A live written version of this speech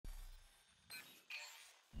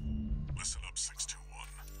Listen up, 621.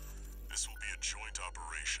 This will be a joint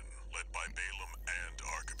operation led by Balaam and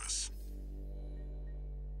Arquebus.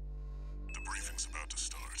 The briefing's about to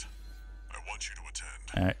start. I want you to attend.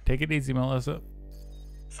 Alright, take it easy, Melissa.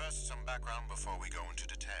 First, some background before we go into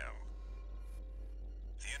detail.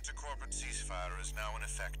 The intercorporate ceasefire is now in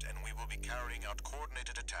effect, and we will be carrying out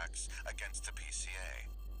coordinated attacks against the PCA.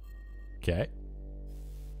 Okay.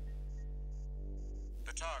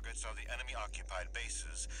 The targets are the enemy-occupied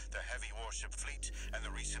bases, the heavy warship fleet, and the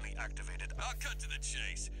recently activated... I'll cut to the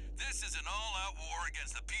chase. This is an all-out war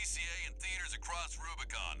against the PCA and theaters across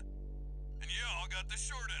Rubicon. And y'all got the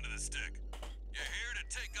short end of the stick. You're here to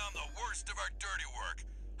take on the worst of our dirty work,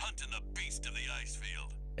 hunting the beast of the ice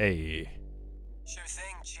field. Hey. Sure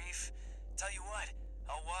thing, Chief. Tell you what,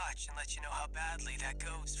 I'll watch and let you know how badly that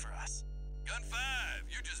goes for us. Gun 5,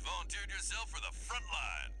 you just volunteered yourself for the front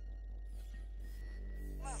line.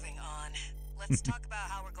 Moving on. Let's talk about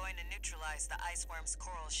how we're going to neutralize the Iceworm's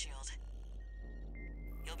coral shield.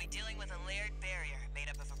 You'll be dealing with a layered barrier made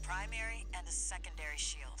up of a primary and a secondary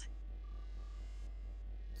shield.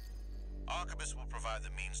 Arquebus will provide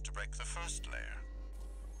the means to break the first layer.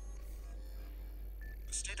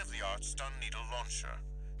 The state-of-the-art stun needle launcher.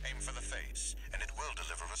 Aim for the face, and it will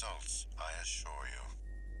deliver results, I assure you.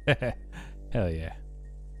 Hell yeah.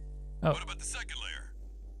 Oh. What about the second layer?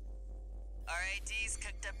 RAD's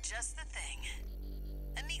cooked up just the thing.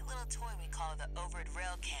 A neat little toy we call the Overed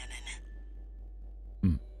Rail Cannon.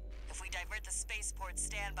 If we divert the spaceport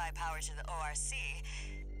standby power to the ORC,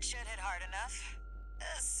 should hit hard enough,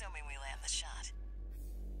 assuming we land the shot.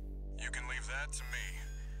 You can leave that to me.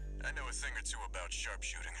 I know a thing or two about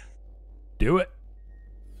sharpshooting. Do it.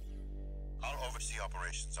 I'll oversee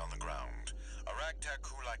operations on the ground. A ragtag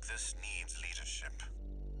crew like this needs leadership.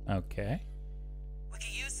 Okay. We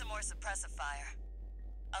could use some more suppressive fire.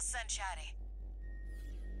 I'll send Chatty.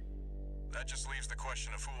 That just leaves the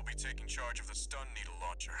question of who will be taking charge of the stun needle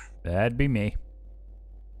launcher. That'd be me.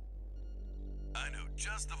 I know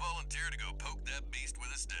just the volunteer to go poke that beast with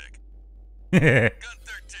a stick. Okay. Gun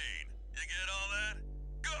 13, you get all that?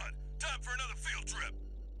 Good. Time for another field trip.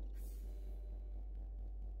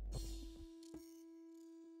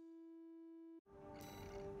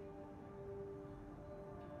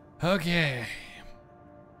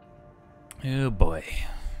 Oh boy.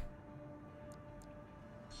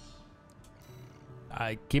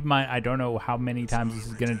 Keep in mind, I don't know how many times this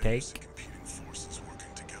is gonna take. Competing forces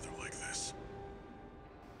working together like this.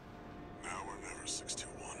 Now or never,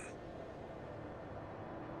 621.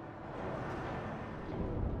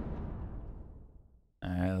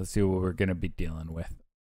 Alright, let's see what we're gonna be dealing with.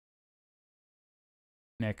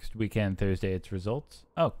 Next weekend, Thursday, it's results.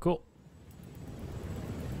 Oh, cool.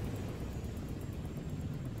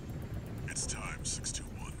 It's time,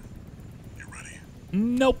 621. You ready?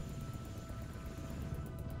 Nope.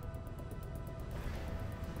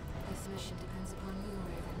 This mission depends upon you,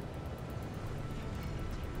 Raven.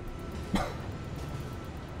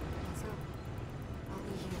 And so, I'll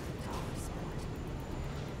be here to offer support.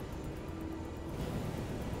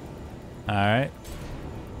 Alright.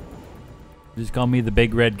 Just call me the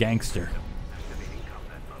big red gangster.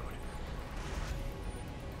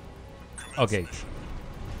 Okay.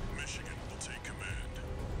 Michigan will take command.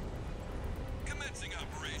 Commencing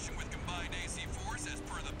operation with combined AC force as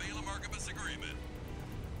per the Balaam Arquebus agreement.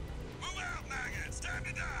 Move out, maggots! Time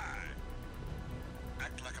to die!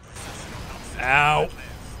 Act like a professional outfit. Ow.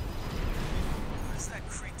 Where's that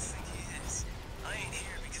creep think he is? I ain't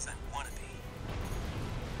here because I want to be.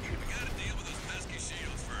 We gotta deal with those pesky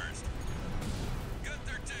shields first. Gun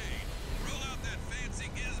 13, roll out that fancy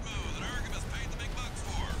gizmo that Arquebus paid the big bucks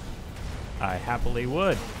for. I happily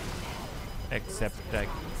would. Except I...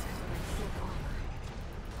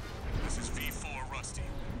 This is V4 Rusty.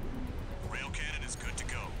 Rail cannon is good to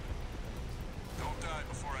go. Don't die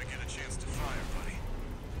before I get a chance to fire, buddy.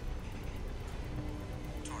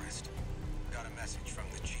 Tourist, got a message from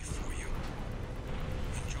the chief for you.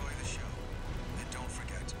 Enjoy the show, and don't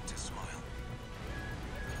forget to smile.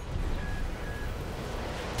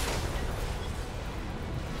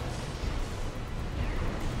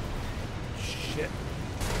 Shit.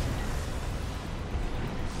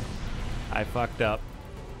 I fucked up.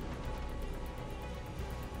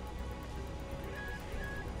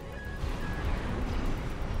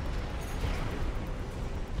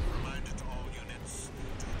 Reminder to all units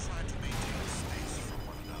to try to maintain space from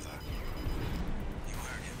one another. You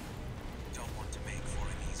heard him. Don't want to make for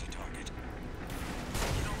an easy target.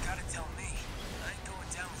 You don't gotta tell me. I ain't going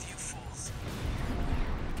down with you fools.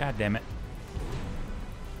 God damn it.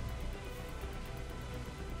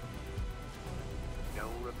 No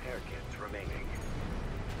repair kits remaining.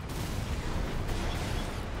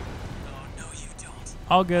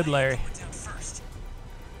 All good, Larry. Going down first.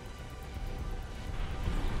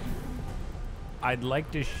 I'd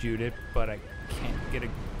like to shoot it, but I can't get a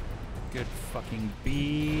good fucking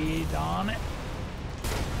bead on it.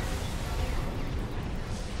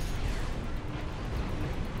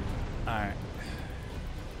 Alright.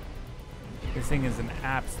 This thing is an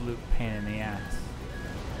absolute pain in the ass.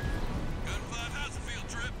 Gun 5, how's the field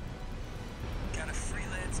trip? Got a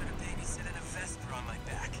freelancer to babysit and a Vesper on my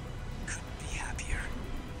back. Couldn't be happier.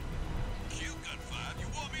 Cute, Gun 5. You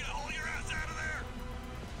want me to haul your ass out of there?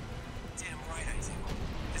 Damn right I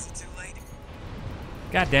do. Is it too late?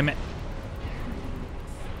 God damn it.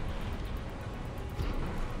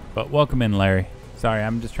 But welcome in, Larry. Sorry,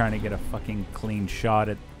 I'm just trying to get a fucking clean shot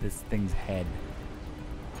at this thing's head.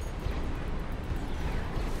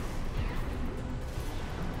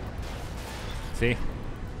 See?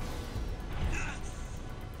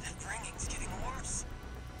 That ringing's getting worse.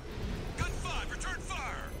 Gun 5, return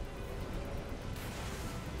fire!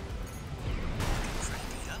 Crank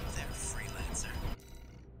me up there, freelancer.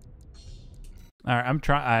 Alright,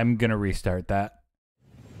 I'm gonna restart that.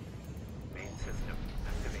 Main system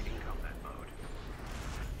activating combat mode.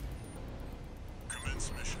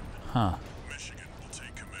 Commence mission. Huh. Michigan will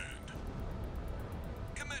take command.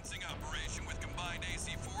 Commencing operation with combined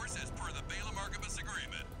AC force as per the Balaam Archibus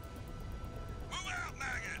agreement. Move out,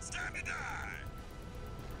 maggots! Time to die!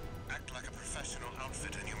 Act like a professional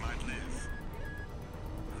outfit and you might live.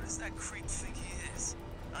 Who does that creep think he is?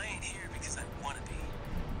 I ain't here because I want to be.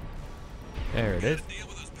 There it is. Gotta deal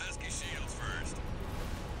with those pesky shields first.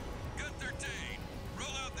 Gun 13, roll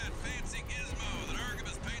out that fancy gizmo that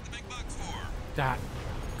Archibus paid the big bucks for. Ah,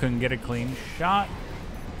 couldn't get a clean shot.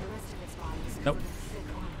 The rest of its body is Nope. covered with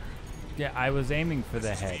thick armor. Yeah, I was aiming for the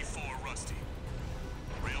This is head. V4 Rusty.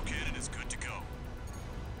 Rail cannon is good to go.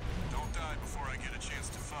 Don't die before I get a chance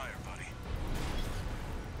to fire, buddy.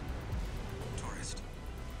 Tourist,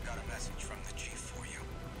 got a message from the chief for you.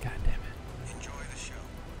 God damn it. Enjoy the show.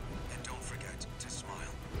 And don't forget to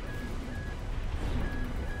smile.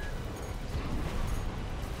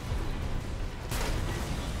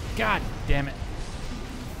 God damn it.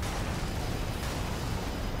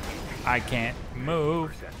 I can't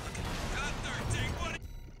move. Gun 13, what?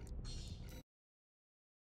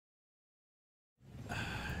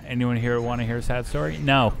 Anyone here want to hear a sad story?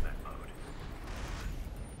 No.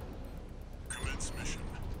 Commence mission.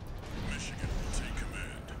 Michigan will take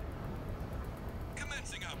command.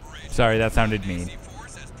 Commencing operation. Sorry, that sounded Combined mean. AC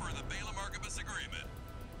force as per the Balaam Archibus agreement.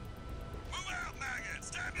 Move out, maggots!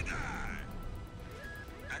 Time to die!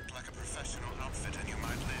 Act like a professional outfit and you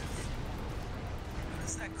might live. Who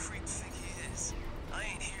does that creep think he is? I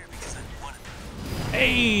ain't here because I want to be.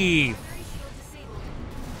 Hey! Secondary shield disabled.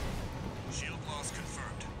 Shield loss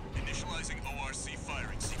confirmed. Initializing ORC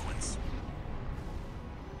firing sequence.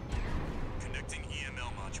 Connecting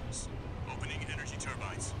EML modules. Opening energy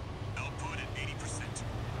turbines. Output at 80%.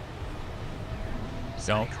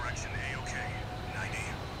 Don't. Correction A-OK. 90,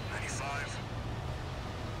 95.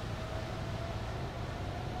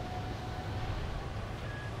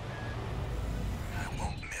 I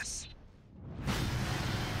won't miss.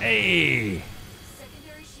 Hey!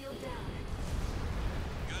 Secondary shield down.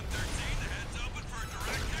 Gun 13, the head's open for a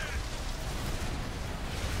direct hit.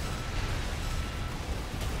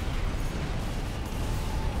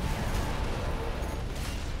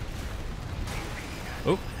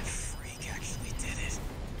 Oh, That freak actually did it.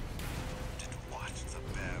 Did what? The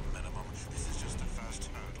bare minimum. This is just the first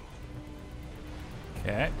hurdle.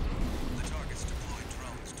 okay. The target's deployed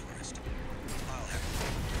drones, tourist. I'll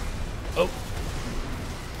have Oh.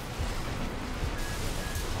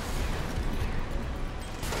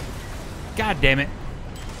 God damn it.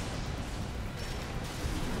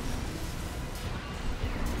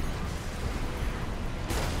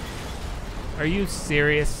 Are you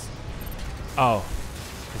serious? Oh,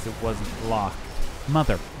 because it wasn't locked.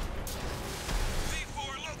 Mother. V4,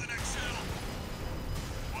 load the next shell.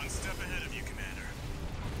 One step ahead of you, Commander.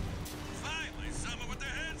 Finally, someone with their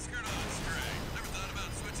head skirt on straight. Never thought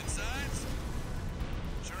about switching sides?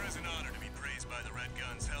 Sure is an honor to be praised by the Red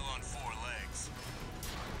Guns hell on 4 legs.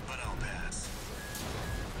 But I'll pass.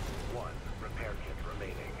 one repair kit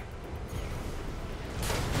remaining.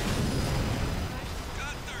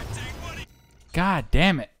 Gun 13, what do you... God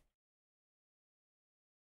damn it.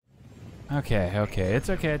 Okay, okay. It's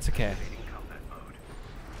okay, it's okay. Combat mode.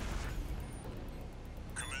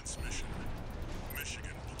 Commence mission.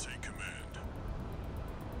 Michigan will take command.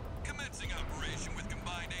 Commencing operation with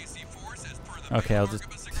combined AC force as per the Okay, I'll Balaam just-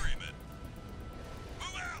 Archibus agreement.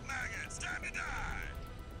 Move out, maggots! Time to die!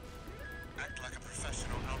 Act like a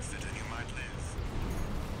professional outfit and you might live.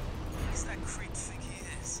 Who does that creep think he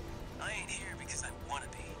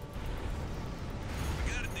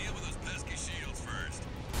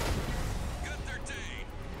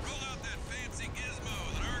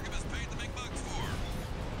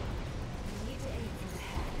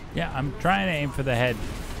Yeah, I'm trying to aim for the head.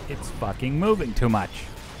 It's fucking moving too much.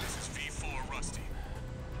 This is V4 Rusty.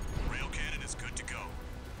 Rail cannon is good to go.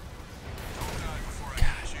 Don't die before I get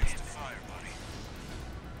a chance to fire, buddy.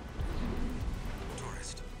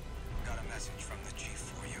 Tourist, got a message from the chief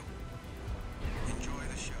for you. Enjoy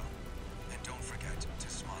the show, and don't forget to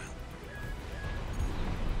smile.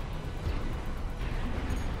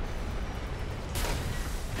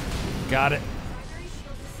 Got it. Primary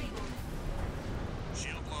shield disabled.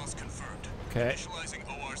 Shield loss confirmed. Okay. Initializing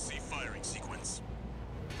ORC firing sequence.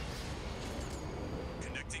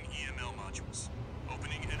 Connecting EML modules.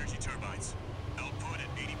 Opening energy turbines. Output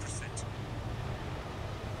at 80%.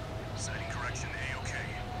 Sighting correction A-OK.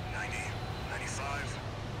 90, 95.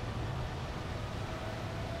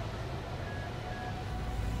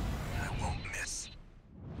 I won't miss.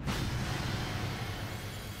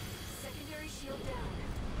 Secondary shield down.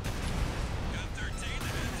 Gun 13, the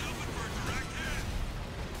head's open for a direct hit.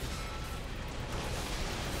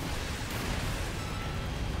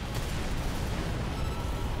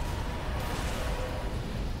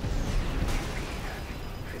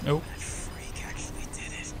 Nope. That freak actually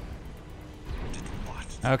did it. Did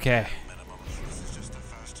what? Okay. Minimum. This is just the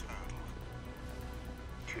first hurdle.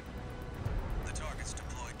 The target's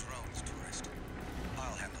deployed drones, tourist.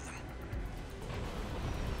 I'll handle them.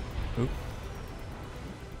 Oop.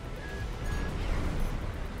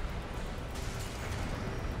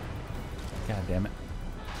 God damn it.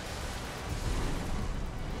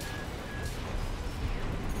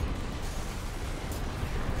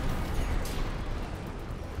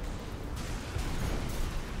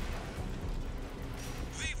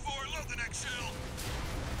 V4, load the next shell.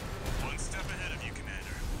 One step ahead of you,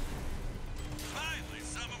 Commander. Finally,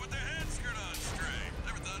 someone with their head skirt on straight.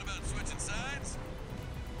 Never thought about switching sides?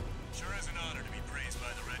 Sure is an honor to be praised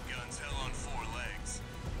by the Red Guns hell on four legs.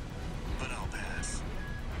 But I'll pass.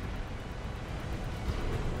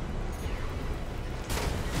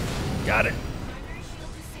 Got it. Primary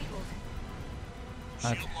shield disabled.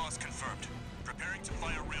 Shield Okay. loss confirmed. Preparing to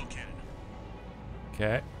fire rail cannon.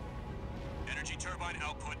 Okay. Energy turbine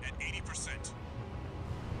output at 80%.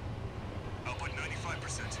 Output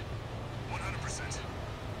 95%. 100%.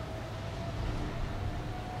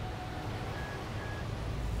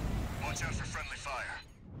 Watch out for friendly fire.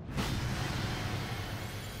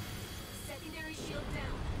 Secondary shield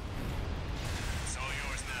down. It's all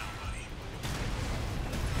yours now, buddy.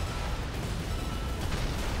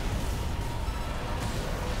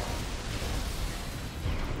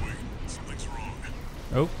 Wait, something's wrong.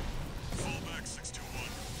 Oh. Fallback 621.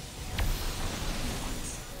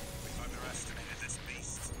 We've underestimated this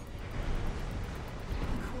beast.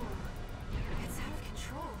 Cool. It's out of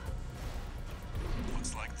control.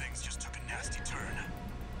 Looks like things just took a nasty turn.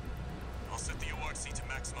 I'll set the ORC to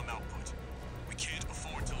maximum output. We can't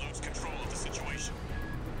afford to lose control of the situation.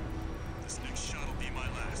 This next shot will be my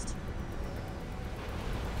last.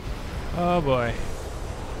 Oh boy.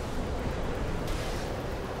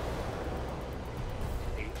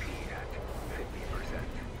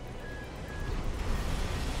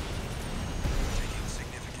 Taking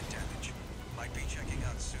significant damage. Might be checking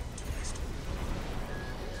out soon, tourist.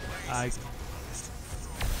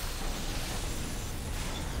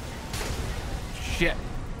 Shit.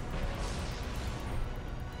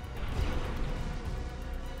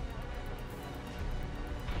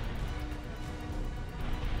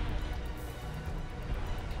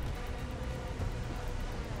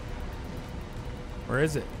 Where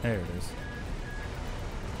is it? There it is.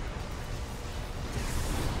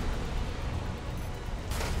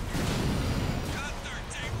 Gun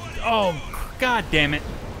 13, what are you Oh, doing? god damn it.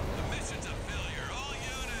 The mission's a failure. All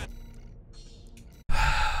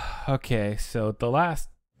units. Okay, so the last.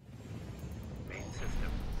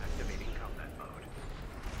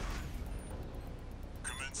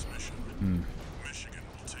 Commence mission. Michigan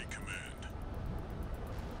will take command.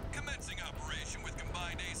 Commencing operation with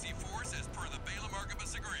combined AC force as per the Balaam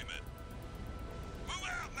Archibus agreement. Move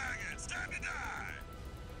out, maggots! Time to die!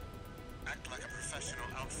 Act like a professional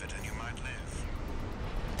outfit and you might live.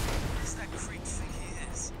 Who does that creep think he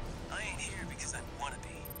is? I ain't here because I wanna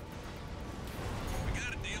be. We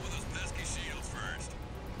gotta deal with those pesky shields first.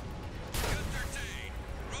 Gun 13,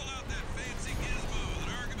 roll out that fancy gizmo that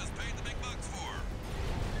Archibus paid the big bucks for.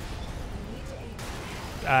 We need to aim.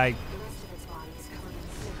 I. The rest of its body is covered in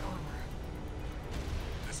thick armor.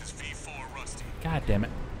 This is V4 Rusty. God damn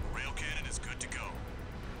it. Rail cannon is good to go.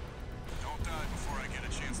 Don't die before I get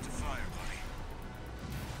a chance to fire, buddy.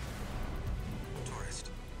 Tourist,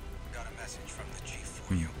 got a message from the chief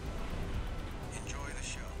for you. Enjoy the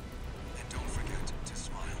show, and don't forget to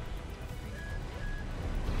smile.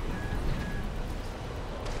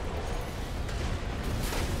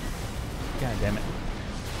 God damn it.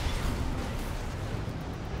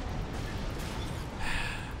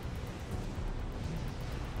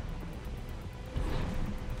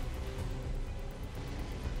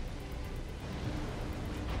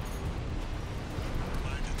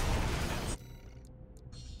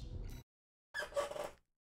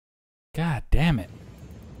 God damn it.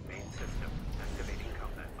 Main system activating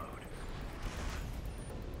combat mode.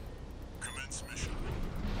 Commence mission.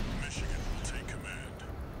 Michigan will take command.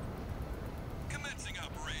 Commencing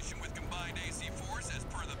operation with combined AC force as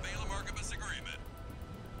per the Balaam Archibus agreement.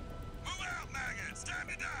 Move out, maggots! Time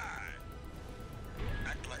to die!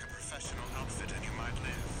 Act like a professional outfit and you might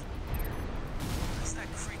live. What's that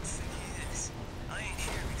creep think he is? I ain't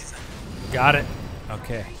here because I'm... Got it.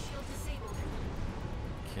 Okay. Shield disabled.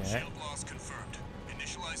 Okay. Shield loss confirmed.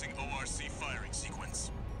 Initializing ORC firing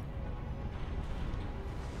sequence.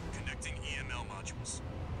 Connecting EML modules.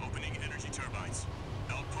 Opening energy turbines.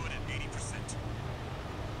 Output at 80%.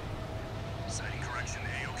 Sighting correction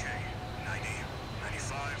A-OK. 90,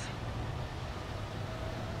 95.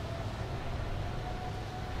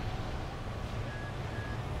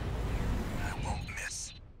 I won't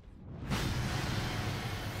miss.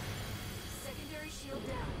 Secondary shield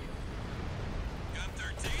down. Gun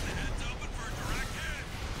 13, heads open for a direct hit.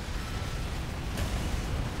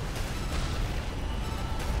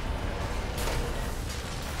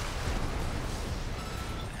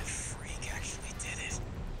 That freak actually did it.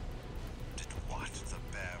 Did what? The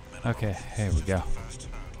bare minimum. Okay, here we go. First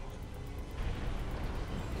hurdle.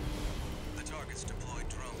 The target's deployed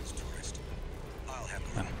drones, tourist. I'll handle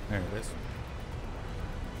Oh, them. there it is.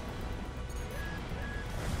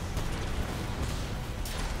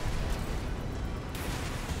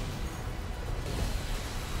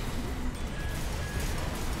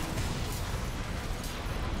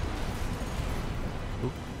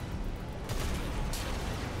 Oop.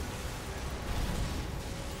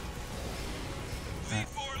 Lead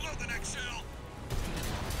 4, load the next shell.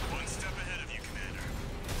 One step ahead of you, Commander.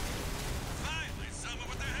 Finally, someone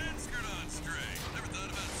with their hand skirt on straight. Never thought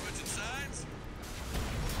about switching sides?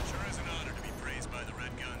 Sure is an honor to be praised by the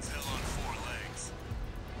Red Guns hell on 4 legs.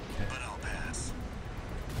 But I'll pass.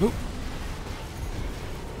 Oop.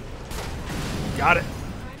 Got it.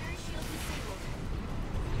 Primary shield disabled.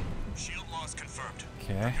 Shield loss confirmed.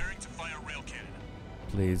 Okay. Preparing to fire rail cannon.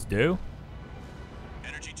 Please do.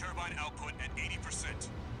 Energy turbine output at 80%.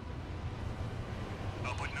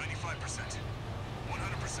 Output 95%.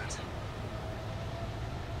 100%.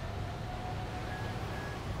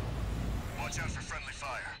 Watch out for friendly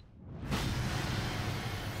fire.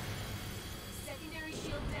 Secondary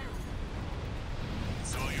shield down.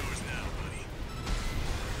 It's all yours now, buddy.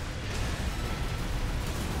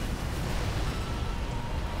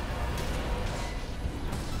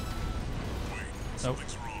 Wait, Nope.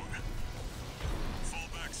 something's wrong. Fall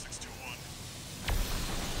back, 621.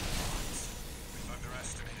 We've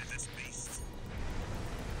underestimated this beast.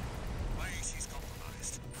 My AC's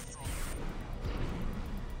compromised. Withdraw.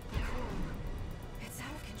 It's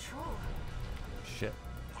out of control. Shit.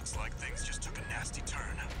 Looks like things just took a nasty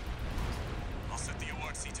turn. I'll set the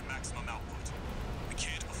ORC to maximum output. We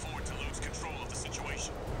can't afford to lose control of the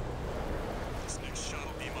situation. This next shot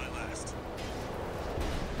will be my last.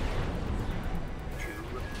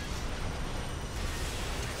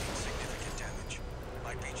 Taking significant damage.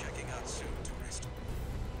 Might be checking out soon, tourist.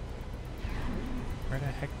 Where the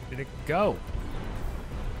heck did it go?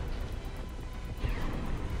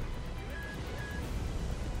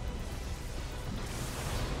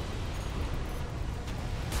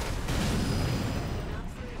 Not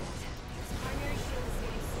for it. This primary shield is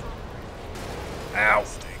getting stronger. Ow!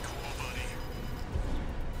 Stay cool, buddy.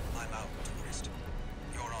 I'm out, tourist.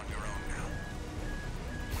 You're on your own now.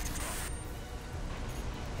 Withdraw.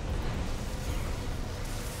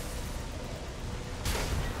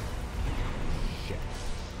 Shit.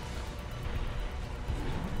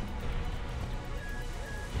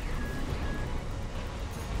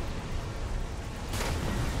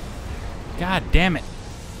 God damn it.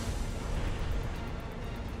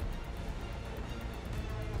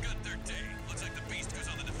 Gun 13. Looks like the beast goes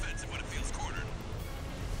on the defensive when it feels cornered.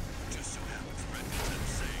 Just so happens Red Guns have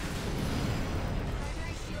the same.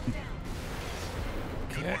 Primary shield down.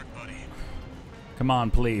 Good Okay. work, buddy. Come on,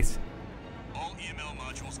 please. All EML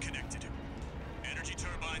modules connected. Energy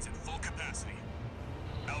turbines at full capacity.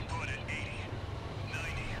 Output at 80,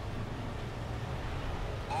 90.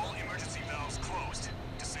 All emergency valves closed.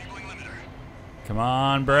 Disabling limiter. Come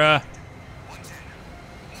on, bruh. 110,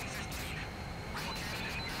 115.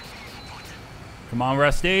 Output. Come on,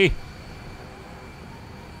 Rusty.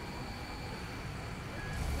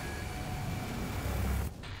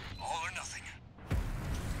 All or nothing.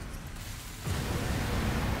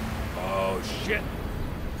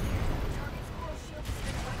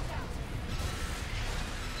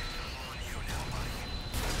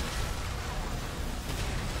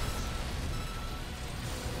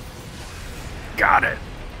 Got it.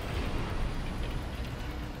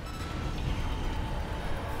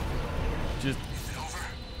 Just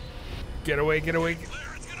get away, get away. Blair,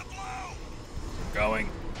 it's gonna blow! Going.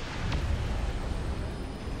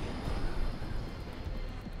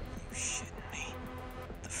 You shitting me?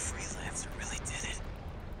 The freelancer really did it.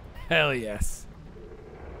 Hell yes.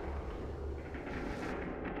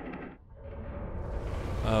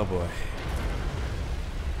 Oh boy.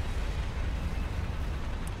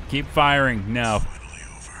 Keep firing. No. Finally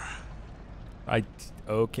over.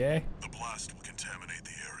 Okay. The blast will contaminate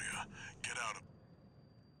the area. Get out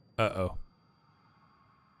of... Uh-oh.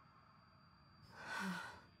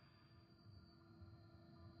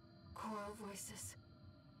 Choral voices.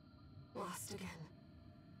 Lost again.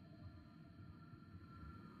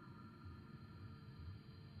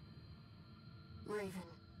 Raven.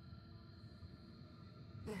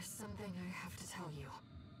 There's something I have to tell you.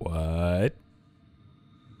 What?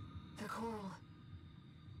 The Coral.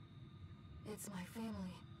 It's my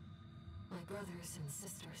family. My brothers and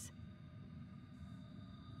sisters.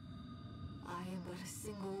 I am but a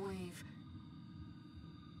single wave.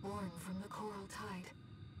 Born from the Coral Tide.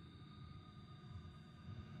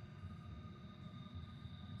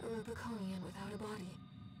 A Rubiconian without a body.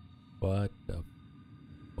 What the...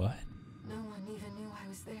 What? No one even knew I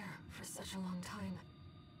was there for such a long time.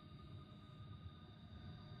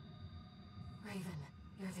 Raven,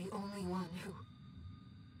 you're the only one who...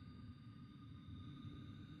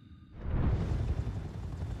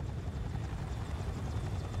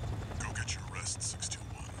 Go get your rest,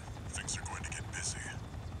 621. Things are going to get busy.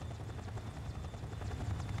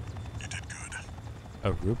 You did good.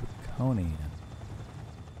 A Rubiconian.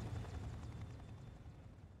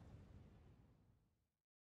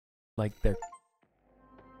 Like their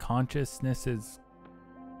consciousness is...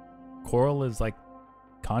 Coral is like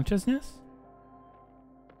consciousness?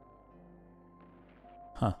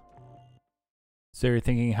 Huh. So you're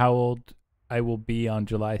thinking how old I will be on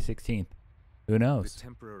July 16th? Who The knows?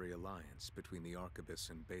 temporary alliance between the Arquebus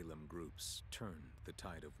and Balaam groups turned the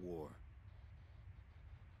tide of war,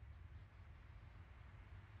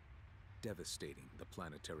 devastating the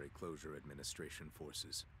Planetary Closure Administration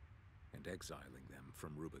forces and exiling them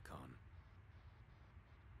from Rubicon.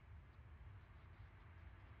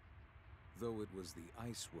 Though it was the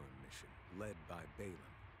Iceworm mission led by Balaam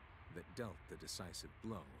that dealt the decisive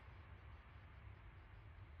blow,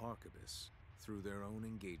 Arquebus, through their own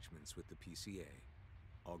engagements with the PCA,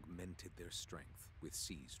 augmented their strength with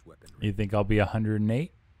seized weaponry. You think I'll be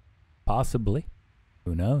 108? Possibly.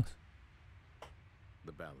 Who knows?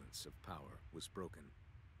 The balance of power was broken,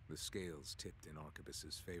 the scales tipped in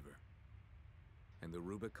Arquebus's favor, and the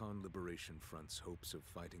Rubicon Liberation Front's hopes of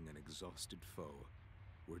fighting an exhausted foe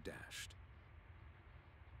were dashed.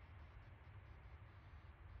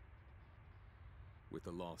 With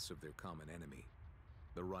the loss of their common enemy,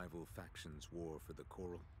 the rival factions' war for the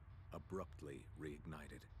Coral abruptly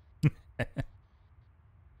reignited.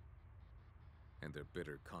 And their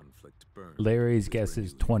bitter conflict burned. Larry's with guess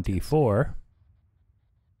is renewed 24.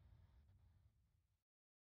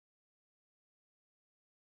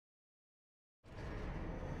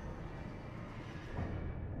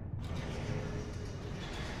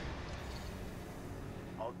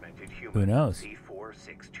 Augmented human. Who knows?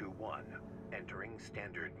 C4621. Entering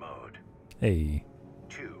standard mode. Hey.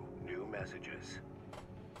 2 new messages.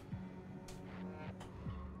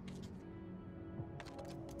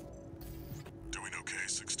 Doing okay,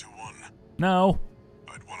 621? No.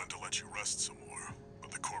 I'd wanted to let you rest some more,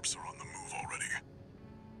 but the corps are on the move already.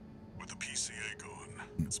 With the PCA gone,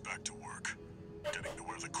 it's back to work, getting to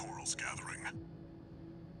where the Coral's gathering.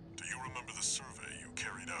 Do you remember the survey you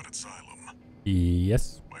carried out at Xylem?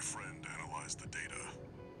 Yes. My friend analyzed the data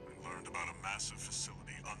and learned about a massive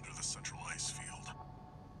facility under the central ice field.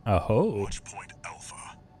 Oh. Watch Point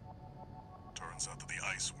Alpha. Turns out that the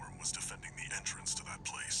ice worm was defending the entrance to that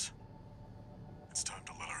place. It's time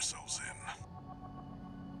to let ourselves in.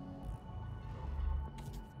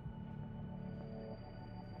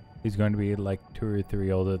 He's going to be like 2 or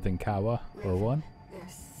 3 older than Kawa, or 1.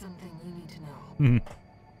 There's something you need to know. Mhm.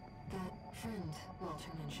 That friend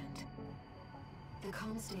Walter mentioned. The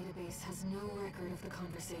comms database has no record of the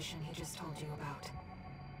conversation he just told you about.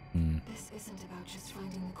 This isn't about just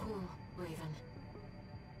finding the Coral, Raven.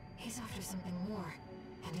 He's after something more,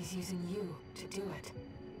 and he's using you to do it.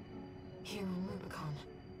 Here on Rubicon.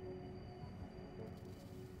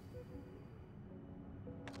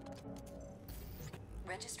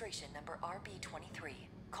 Registration number RB23.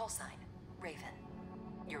 Call sign, Raven.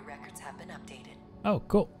 Your records have been updated. Oh,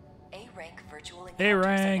 cool. A-rank virtual A encounters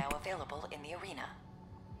rank. are now available in the arena.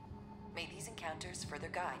 May these encounters further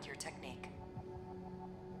guide your technique.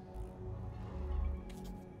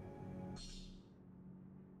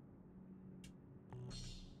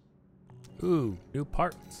 Ooh, new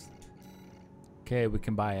parts. Okay, we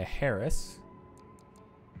can buy a Harris.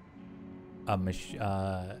 A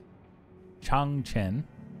Changchen.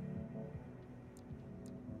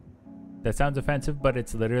 That sounds offensive, but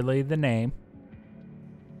it's literally the name.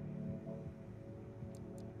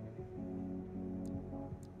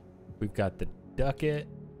 We've got the Ducat,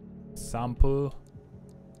 Sampu,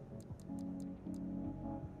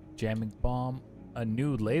 jamming bomb, a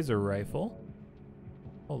new laser rifle.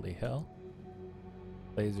 Holy hell.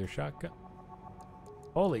 Laser shotgun.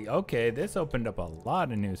 Holy, okay, this opened up a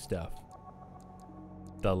lot of new stuff.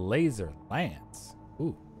 The laser lance.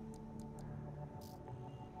 Ooh.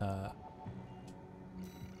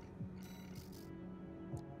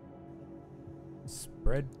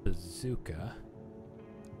 Spread bazooka.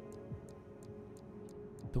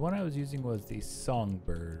 The one I was using was the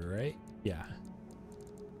Songbird, right? Yeah.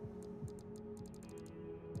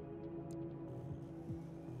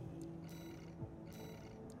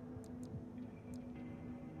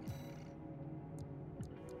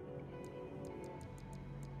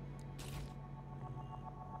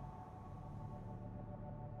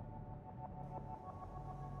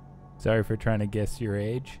 Sorry for trying to guess your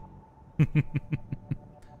age.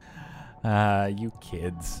 You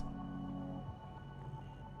kids.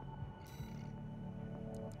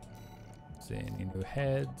 See any new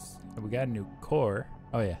heads? We got a new core.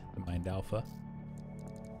 Oh yeah, the Mind Alpha.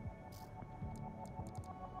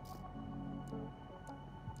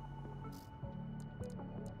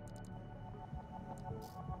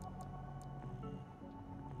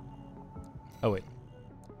 Oh wait.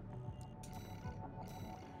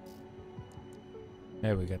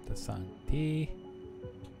 There we got the Santi.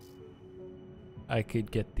 I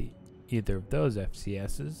could get either of those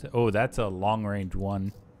FCSs. Oh, that's a long range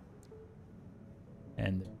one.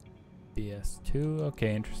 And BS2.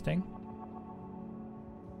 Okay, interesting.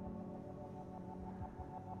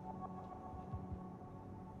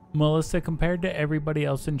 Melissa, compared to everybody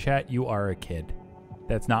else in chat, you are a kid.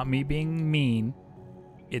 That's not me being mean.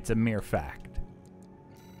 It's a mere fact.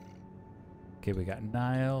 Okay, we got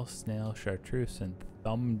Nile, Snail, Chartreuse, and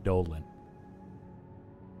Thumb Dolan.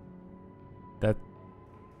 That...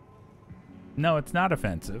 No, it's not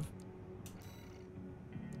offensive.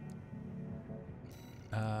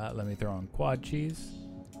 Let me throw on quad cheese.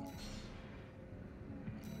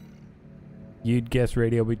 You'd guess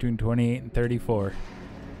radio between 28 and 34.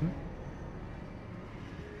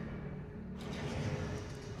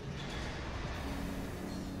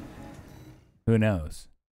 Who knows?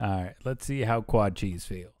 Alright, let's see how quad cheese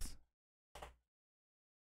feels.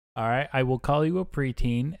 Alright, I will call you a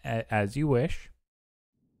preteen as you wish.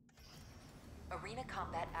 Arena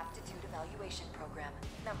Combat Aptitude Evaluation Program,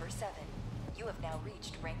 number 7. You have now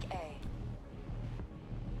reached rank A.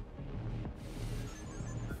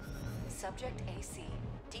 Subject AC,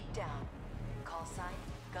 deep down. Call sign,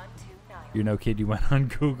 gun 29. You're no kid, you went on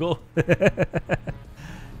Google.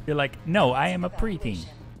 You're like, no, I am a preteen.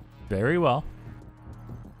 Very well.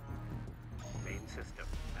 Main system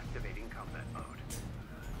activating combat mode.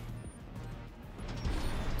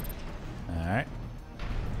 Alright.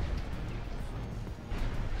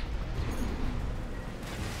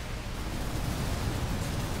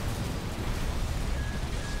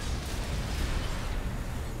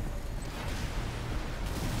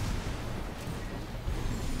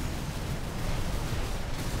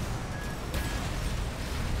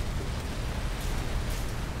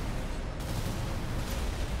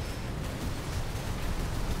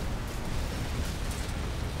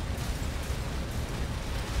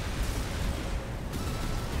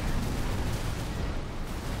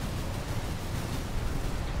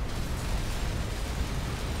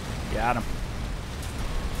 Got him.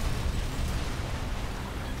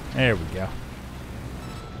 There we go.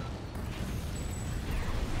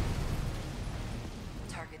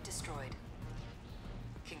 Target destroyed.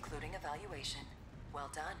 Concluding evaluation. Well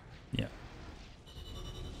done. Yeah.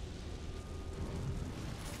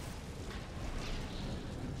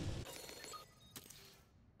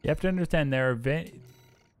 You have to understand there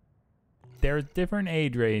are different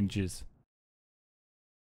age ranges.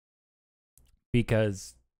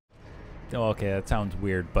 Because oh, okay, that sounds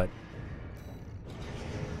weird, but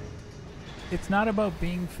it's not about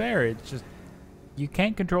being fair. It's just you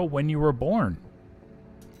can't control when you were born.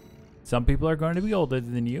 Some people are going to be older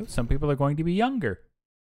than you. Some people are going to be younger.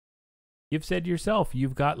 You've said yourself,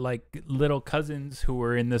 you've got like little cousins who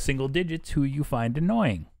are in the single digits who you find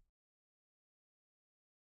annoying.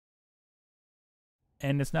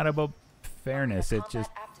 And it's not about fairness. It's just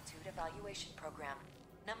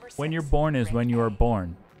when you're born is when you are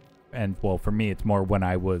born. And, well, for me, it's more when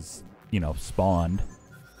I was, you know, spawned.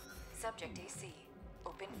 Subject AC.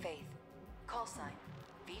 Open Faith. Call sign.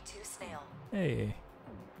 V2 Snail. Hey.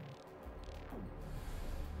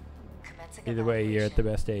 Commencing Either way, you're at the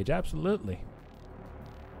evaluation. best age. Absolutely.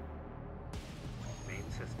 Main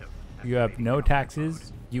system. You have activating no combat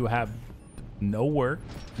taxes. You have no work.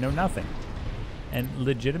 No nothing. And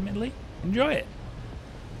legitimately, enjoy it.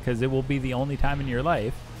 Because it will be the only time in your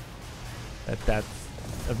life that that's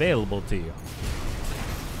available to you.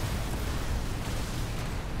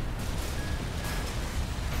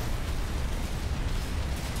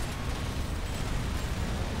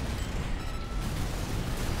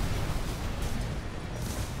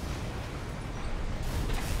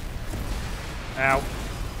 Ow. AP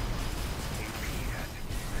at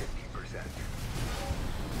 50%.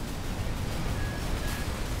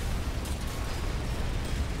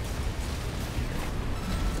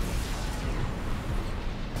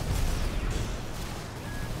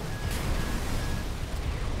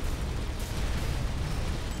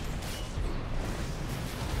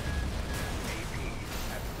 AP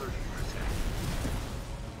at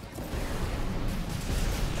 30%.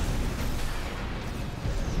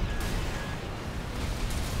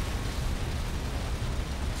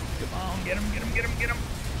 Come on, get him, get him, get him, get him.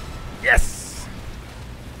 Yes!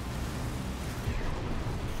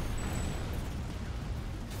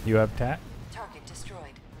 You have tat? Target destroyed.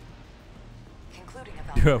 Concluding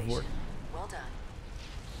You have evaluation. work. Well done.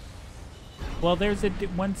 Well, there's a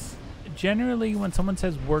once generally when someone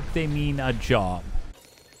says work, they mean a job.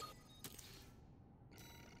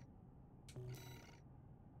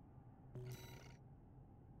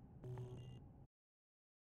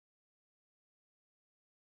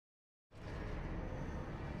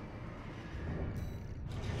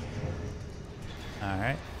 All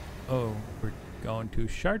right. Oh, we're going to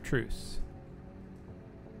Chartreuse.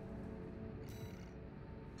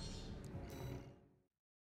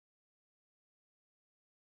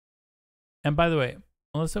 And by the way,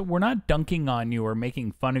 Melissa, we're not dunking on you or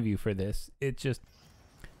making fun of you for this. It's just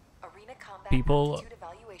Arena Combat People- Aptitude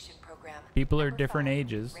Evaluation Program. people are Number different 5,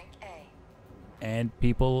 ages. Rank A. and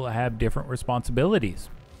people have different responsibilities.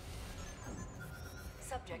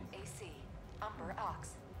 Subject AC. Umber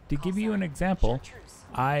Ox. To Call give you an sign. example, Chartreuse.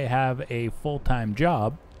 I have a full-time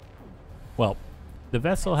job. Well, the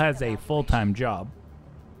vessel has a full-time job.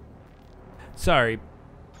 Sorry,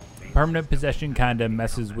 permanent possession kind of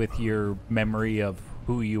messes with your memory of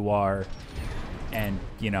who you are and,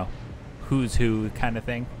 you know, who's who kind of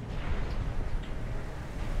thing.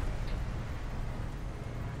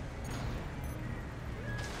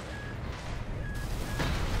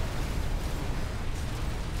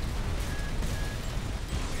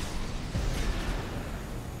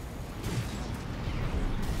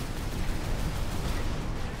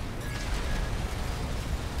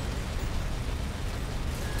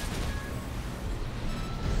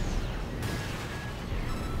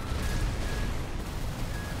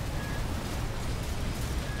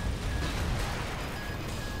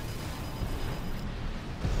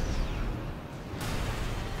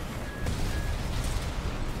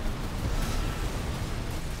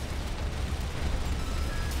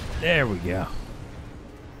 There we go.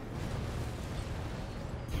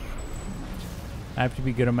 I have to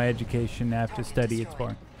be good at my education. I have to Target study. It's destroyed.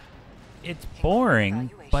 boring. It's boring,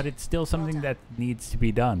 evaluation. but it's still something Well that done. needs to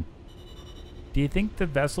be done. Do you think the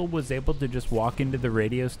vessel was able to just walk into the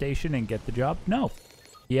radio station and get the job? No.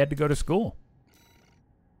 He had to go to school.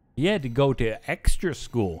 He had to go to extra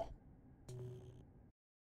school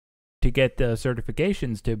to get the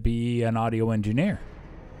certifications to be an audio engineer.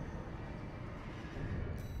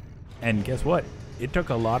 And guess what? It took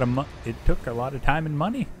a lot of it took a lot of time and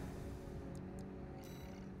money.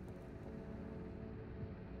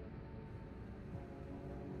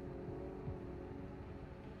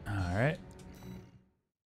 All right.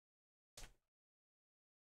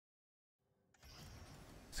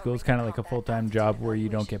 School's kind of like a full-time job where you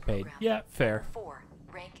don't get paid. Yeah, fair. Number 4,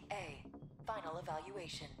 Rank A. Final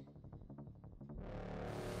evaluation.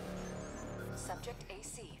 Subject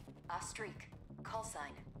AC. Astrik. Call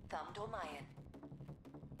sign. Thamdolmayan.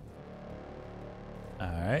 All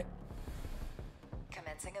right.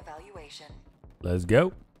 Commencing evaluation. Let's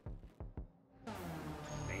go.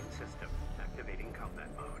 Main system. Activating combat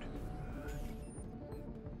mode.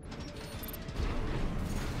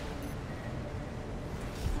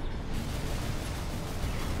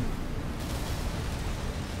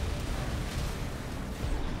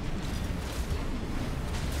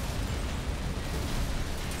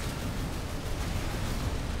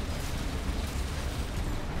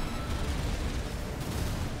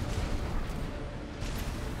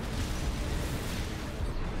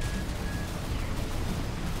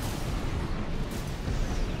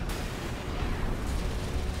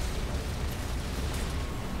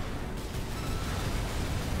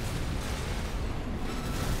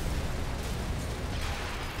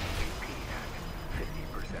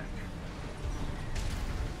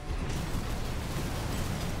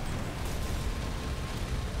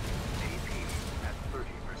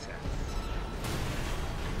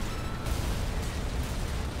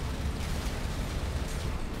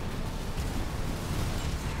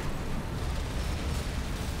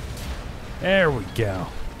 There we go.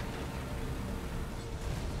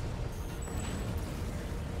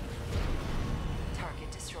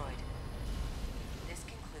 Target destroyed. This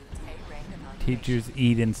concludes A rank evaluation. Teachers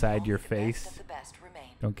eat inside your Only the best face. of the best remain.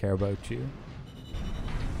 Don't care about you.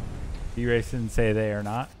 B-Race didn't say they are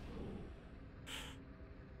not.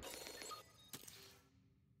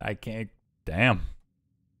 I can't. Damn.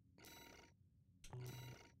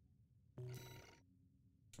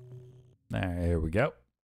 Alright, here we go.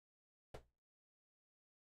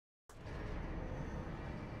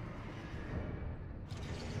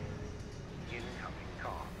 Incoming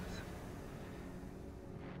comms.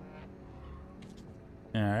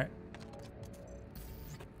 Alright.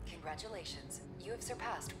 Congratulations. You have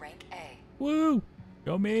surpassed rank A. Woo!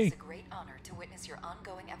 Go It me. is a great honor to witness your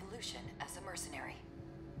ongoing evolution as a mercenary.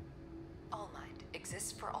 All Mind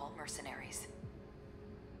exists for all mercenaries.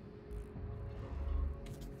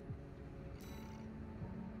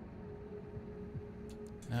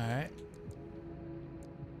 Alright.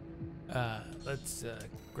 Let's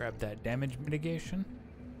grab that damage mitigation.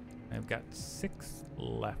 I've got 6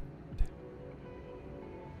 left.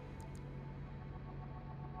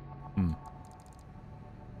 Hmm.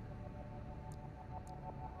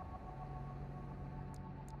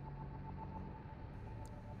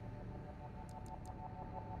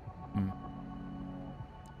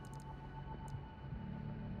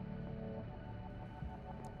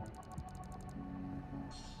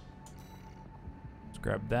 Let's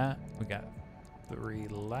grab that. We got 3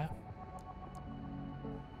 left.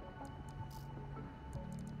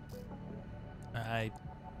 I'm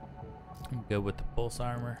good with the pulse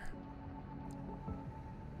armor.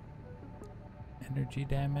 Energy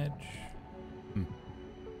damage.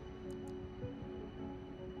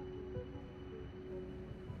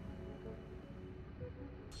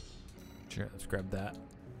 Sure, let's grab that.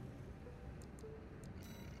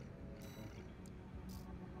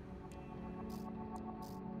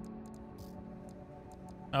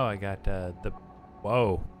 Oh, I got the...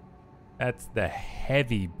 Whoa. That's the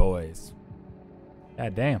heavy boys.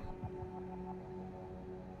 God damn.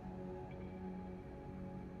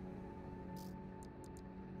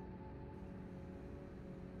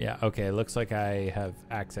 Yeah, okay, looks like I have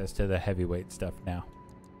access to the heavyweight stuff now.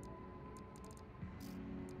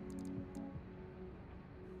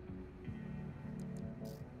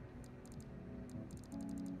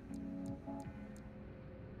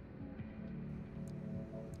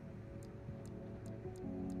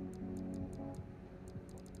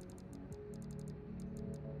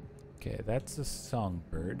 Okay, that's a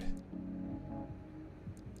songbird.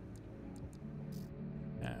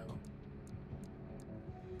 Now.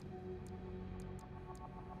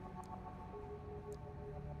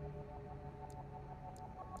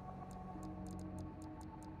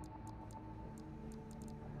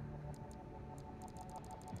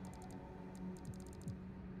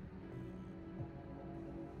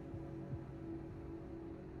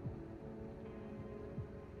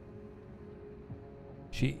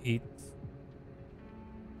 She eats.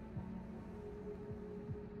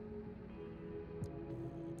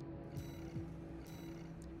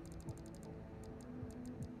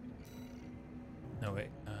 No, wait.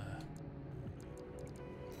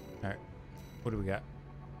 Alright. What do we got?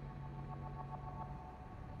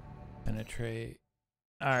 Penetrate.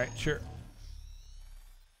 Alright, sure.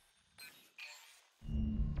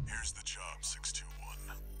 Here's the job,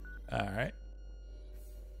 621. Alright.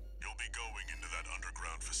 You'll be going into that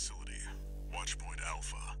underground facility, Watchpoint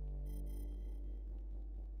Alpha.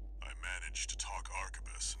 I managed to talk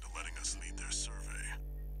Arquebus into letting us lead their survey.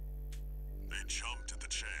 They jumped at the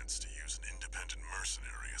chance to use an independent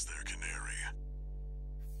mercenary as their canary.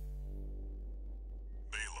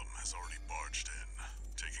 Balaam has already barged in,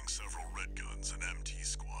 taking several red guns and MT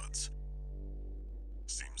squads.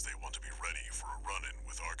 Seems they want to be ready for a run-in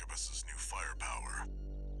with Arquebus's new firepower.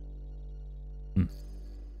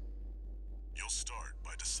 You'll start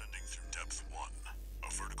by descending through Depth 1,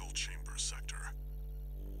 a vertical chamber sector.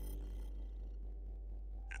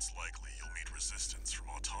 It's likely you'll meet resistance from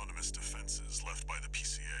autonomous defenses left by the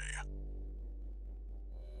PCA.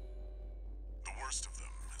 The worst of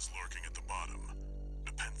them is lurking at the bottom,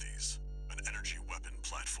 Nepenthes, an energy weapon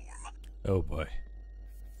platform. Oh boy.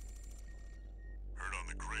 Heard on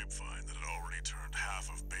the grapevine that it already turned half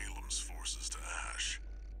of Balaam's forces to ash.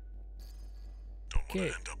 Don't want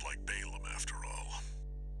to end up like Balaam after all.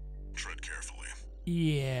 Tread carefully.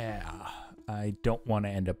 Yeah. I don't want to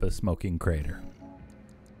end up a smoking crater.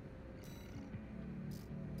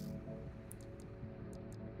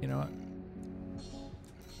 You know what?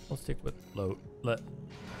 We'll stick with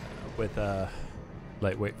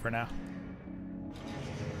lightweight for now.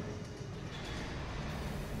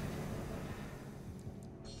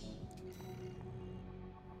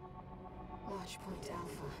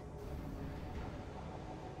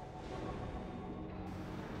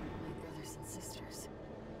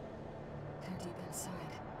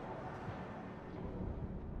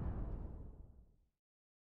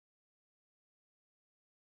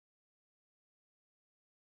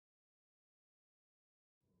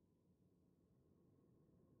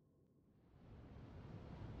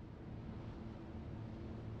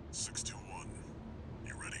 621,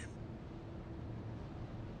 you ready?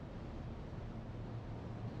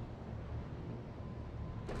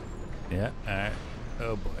 Yeah, alright.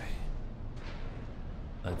 Oh boy.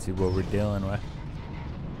 Let's see what we're dealing with.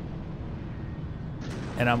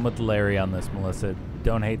 And I'm with Larry on this, Melissa.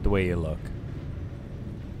 Don't hate the way you look.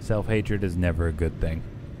 Self-hatred is never a good thing.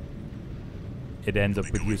 It ends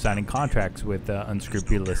up with you signing contracts with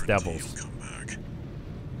unscrupulous devils.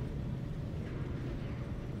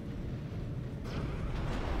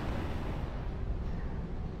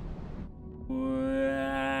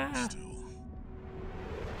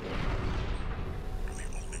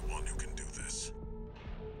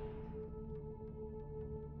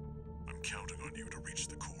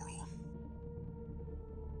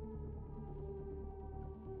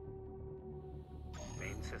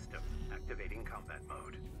 System activating combat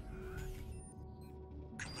mode.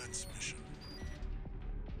 Commence mission.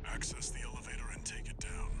 Access the elevator and take it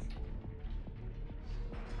down.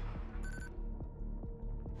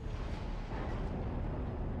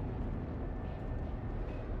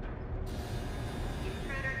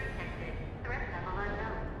 Intruder detected. Threat level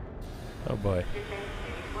unknown. Oh boy. Defense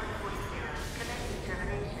stage 1.0. Commencing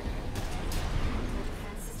termination. The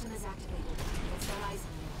defense system is activated. It's got eyes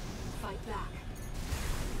on you. Fight back.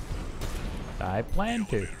 I plan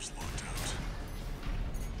to. We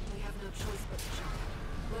have no choice but to jump.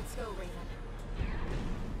 Let's go, Raven.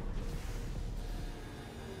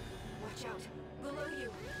 Watch out. Below you.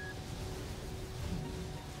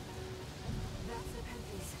 That's the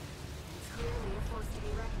Pentheus. It's clearly a force to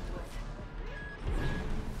be reckoned with.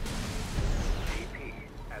 AP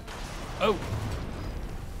has... Oh!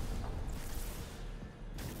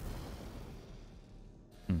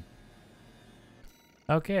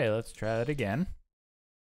 Okay, let's try that again.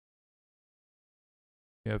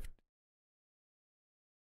 You have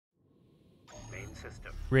Main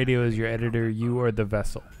system. radio is your editor, you or the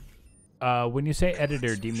vessel. When you say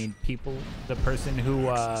editor, do you mean people, the person who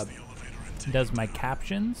does my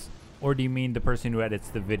captions, or do you mean the person who edits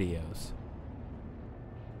the videos?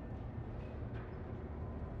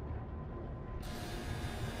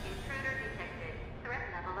 Intruder detected. Threat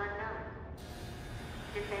level unknown.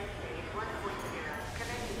 Defense stage 1.0.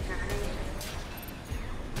 Commencing termination.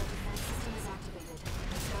 The defense system is activated.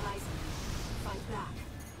 It's got eyes on you. Fight back.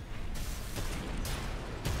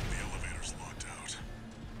 The elevator's locked out.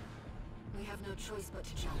 We have no choice but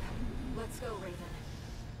to jump. Let's go, Raven.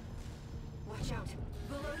 Watch out.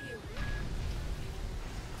 Below you.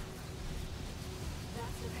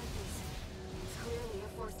 That's the Pentheus. It's clearly a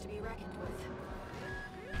force to be reckoned with.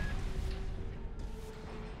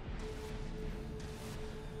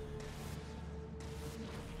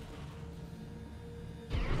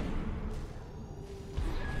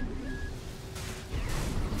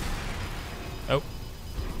 Oh.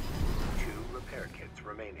 2 repair kits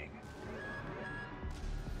remaining.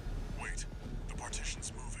 Wait, the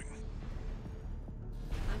partition's moving.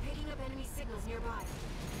 I'm picking up enemy signals nearby.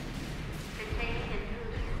 Containing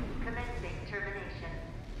intrusion. Commencing termination.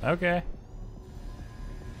 Okay.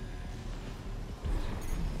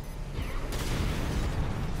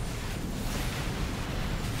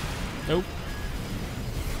 Nope.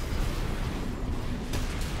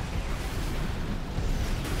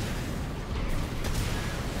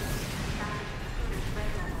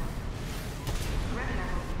 Red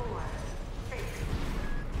level 4. 6.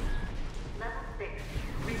 Level 6.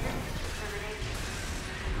 Resistance termination.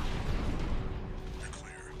 You're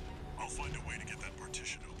clear. I'll find a way to get that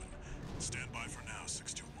partition open. Stand by for now,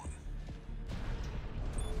 621.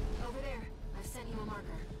 Over there. I've sent you a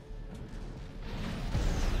marker.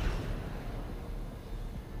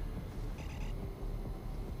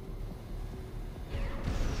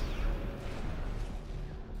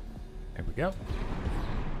 There we go.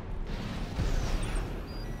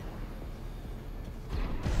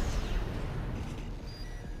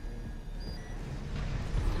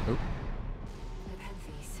 Oh. The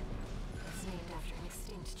Pentheus. It's named after an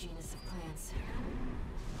extinct genus of plants.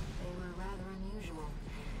 They were rather unusual.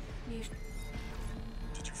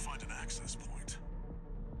 Did you find an access point?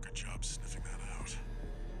 Good job sniffing that out.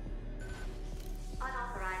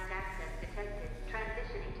 Unauthorized access detected.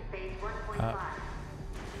 Transitioning to phase 1.5.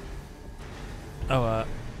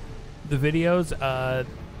 The videos,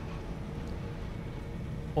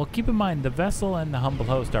 well, keep in mind, the vessel and the humble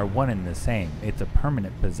host are one and the same. It's a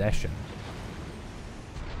permanent possession.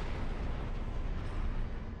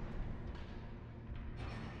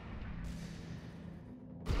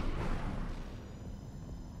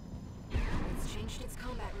 It's changed its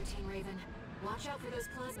combat routine, Raven. Watch out for those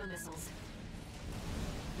plasma missiles.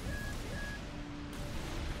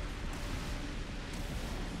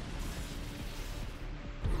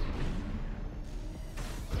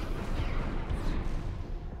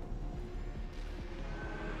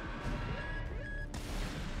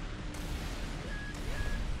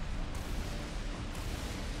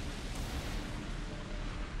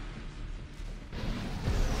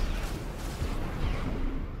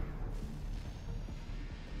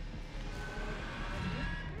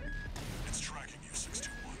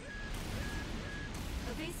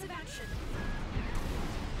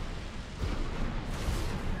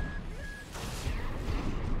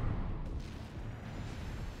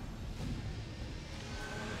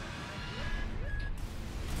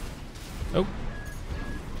 Oh.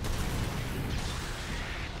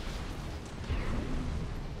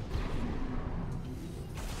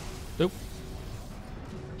 Nope.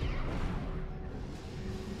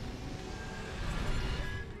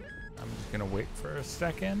 I'm just gonna wait for a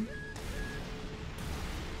second.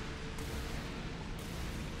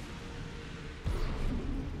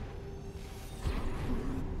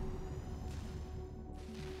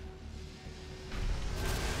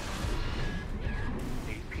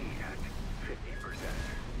 AP at 50%.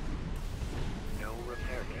 No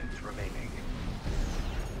repair kits remaining.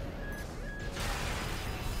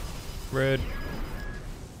 Rude.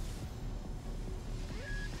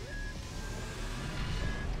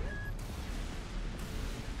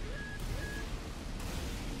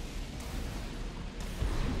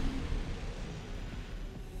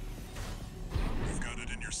 You've got it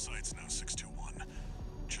in your sights now, 621.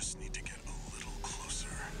 Just need to get a little closer.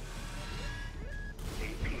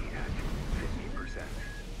 AP at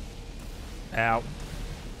 50%. Ow.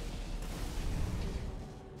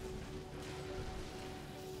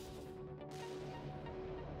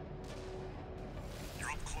 You're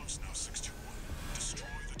up close now, 621. Destroy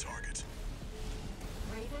the target.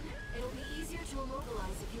 Raven, it'll be easier to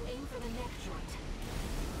immobilize if you aim for the neck joint.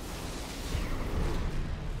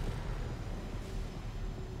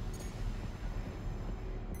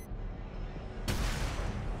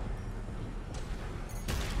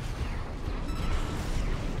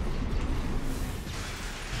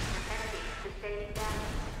 Enemy sustaining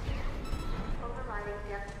damage. Overriding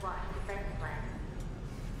Depth 1 defense plan.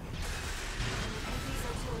 These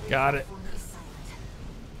artillery Got it. platform is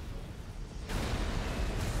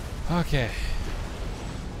silent. Okay.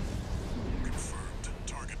 Confirmed.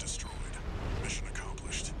 Target destroyed. Mission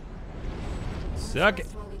accomplished. Suck it.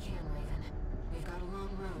 Rest while we can, Raven. We've got a long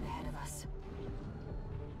road ahead of us.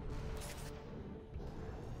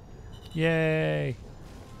 Yay.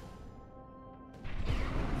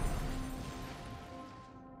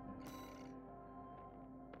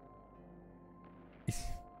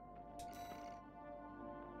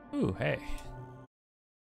 Ooh, hey.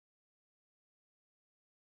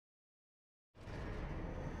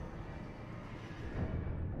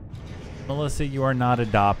 Melissa, you are not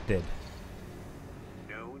adopted.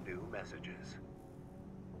 No new messages.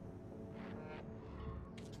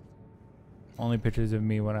 Only pictures of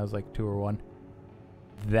me when I was like 2 or 1.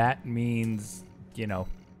 That means, you know,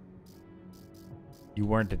 you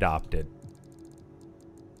weren't adopted.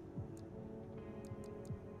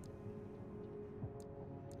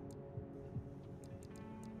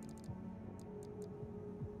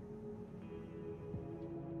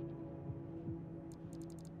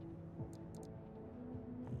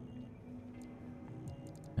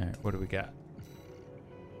 All right, what do we got?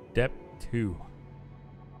 Depth 2.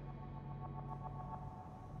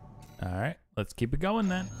 All right, let's keep it going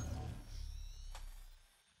then.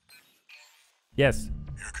 Yes.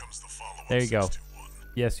 Here comes the follow-up. There you go. 621.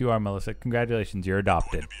 Yes, you are, Melissa. Congratulations, you're Going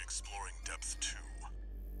adopted. to be exploring Depth 2.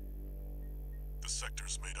 The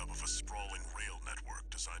sector's made up of a sprawling rail network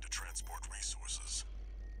designed to transport resources.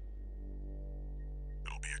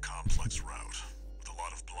 It'll be a complex route with a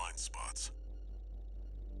lot of blind spots.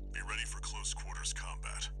 Be ready for close quarters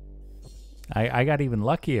combat. I got even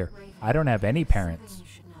luckier. I don't have any parents. Something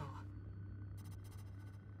you should know.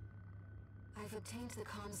 I've obtained the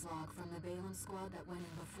comms log from the Balin squad that went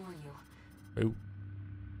in before you. Ooh.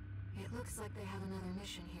 It looks like they have another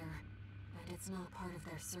mission here, and it's not part of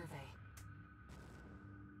their survey.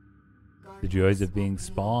 The joys of being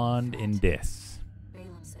spawned in Dis.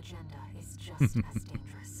 Balin's agenda is just as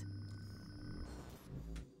dangerous.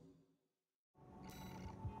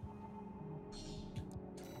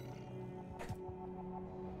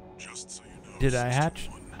 Just so you know, Did I hatch?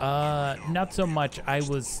 621, Not so much. I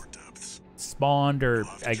was spawned, or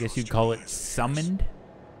I guess you'd call it summoned.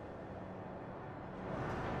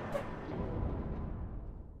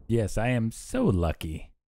 Yes, I am so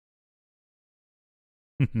lucky.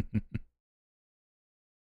 Main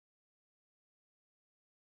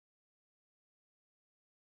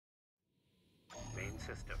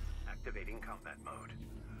system activating combat mode.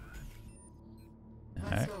 All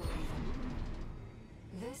Let's right. go, Raven.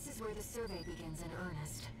 This is where the survey begins in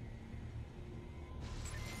earnest.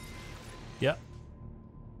 Yep.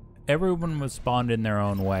 Everyone was spawned in their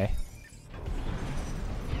own way.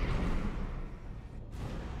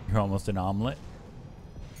 You're almost an omelet.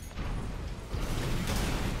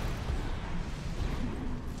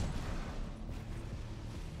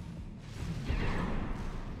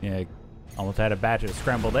 Yeah, almost had a batch of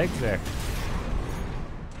scrambled eggs there.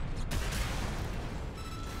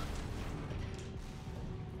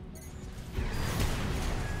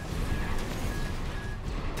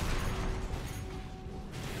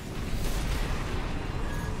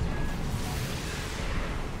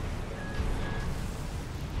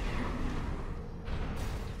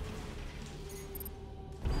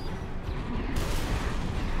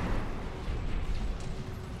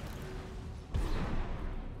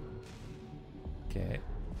 Okay.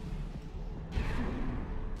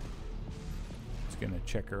 Just gonna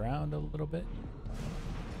check around a little bit.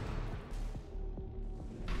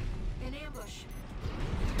 An ambush.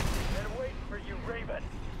 They're waiting for you, Raven.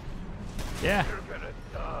 Yeah. You're gonna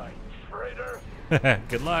die, traitor.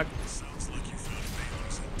 Good luck. Sounds like you found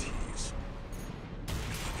Valens and Tees.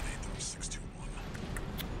 Eliminate them 621.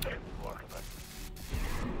 It's working.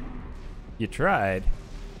 You tried.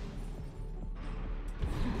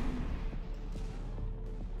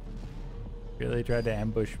 Really tried to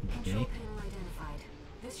ambush Control me. panel identified.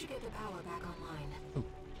 This should get the power back online. Ooh.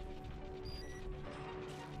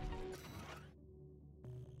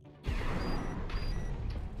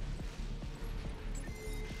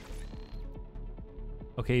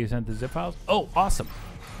 Okay, you sent the zip files? Oh, awesome.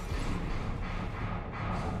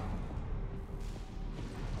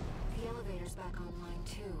 The elevator's back online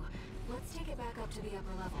too. Let's take it back up to the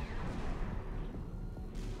upper level.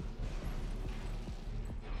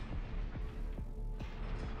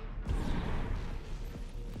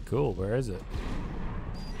 Cool, where is it?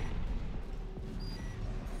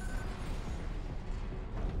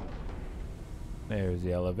 There's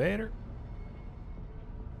the elevator.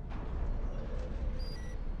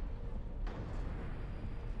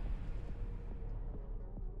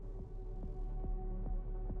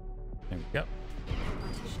 There we go. The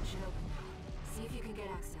partition should open now. See if you can get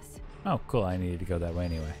access. Oh, cool. I needed to go that way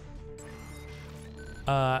anyway.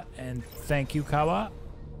 And thank you, Kawa.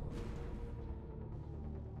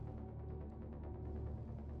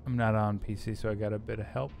 I'm not on PC, so I got a bit of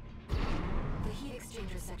help. The heat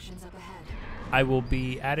exchanger section's up ahead. I will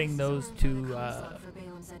be adding those to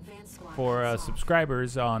for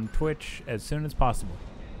subscribers on Twitch as soon as possible.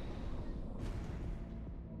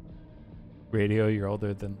 Radio, you're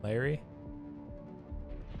older than Larry.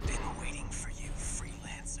 Been waiting for you,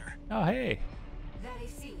 freelancer. Oh, hey. That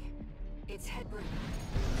AC. It's Headburn.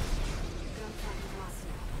 Gunfight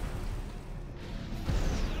velocity.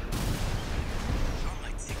 On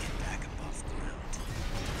my ticket back above ground.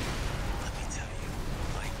 Let me tell you,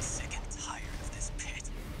 I'm sick and tired of this pit.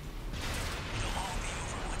 It'll all be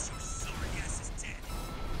over once your silver gas is dead.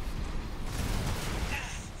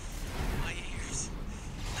 My ears.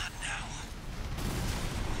 Not now.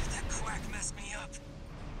 That quack messed me up.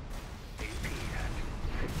 AP at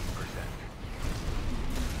 50%.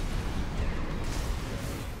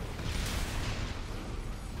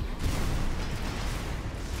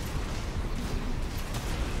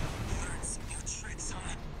 Learn some new tricks,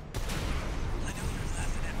 huh? I know you're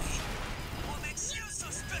laughing at me. What makes you so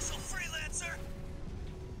special, freelancer?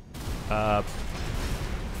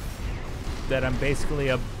 That I'm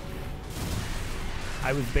basically I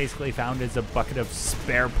was basically found as a bucket of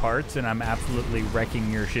spare parts, and I'm absolutely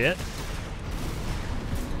wrecking your shit. AP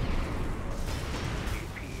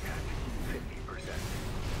at 50%.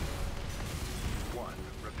 1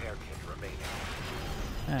 repair kit remaining.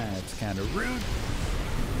 That's kind of rude.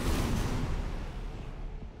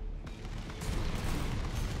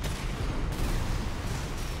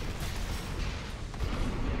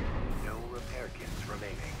 No repair kits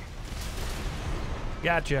remaining.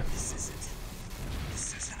 Gotcha. This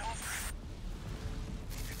isn't over.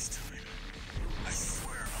 It's time. I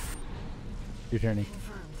swear Your turning.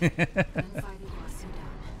 Confirmed. Gunfight velocity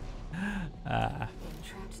down. Getting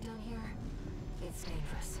trapped down here? It's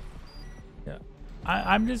dangerous. Yeah.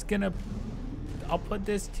 I'm just gonna. I'll put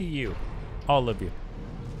this to you, all of you.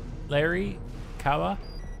 Larry, Kawa,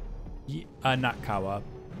 not Kawa,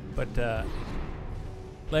 but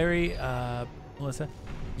Larry, Melissa,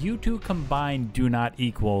 you two combined do not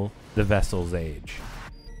equal the vessel's age.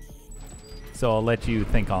 So I'll let you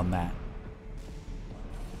think on that.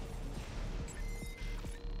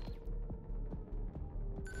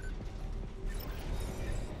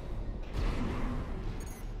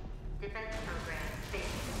 Defense program phase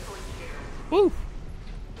 2.0. Woo!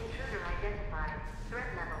 Intruder identified. Threat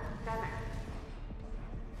level 7.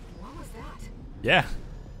 What was that? Yeah.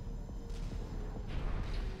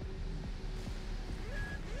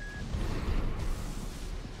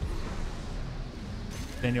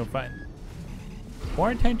 Then you'll find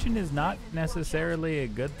more attention is not necessarily a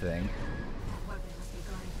good thing. That weapon must be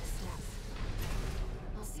guarding the steps.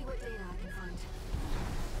 I'll see what data I can find.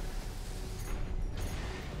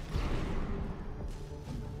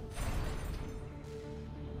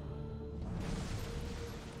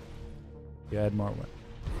 You had more one.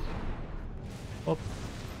 Oh,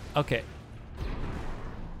 okay.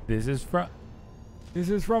 This is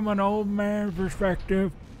from an old man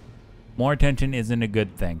perspective. More attention isn't a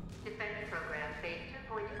good thing. Defense program phase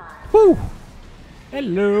 2.5. Woo!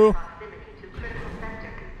 Hello. Proximity to critical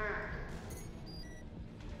sector confirmed.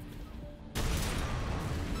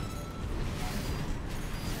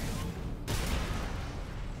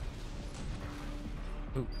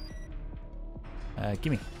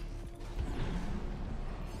 Gimme.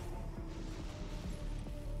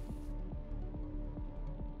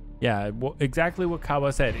 Yeah, well, exactly what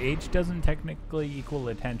Kawa said. Age doesn't technically equal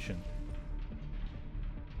attention.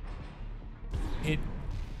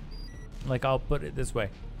 Like, I'll put it this way.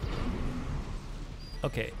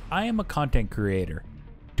 Okay, I am a content creator.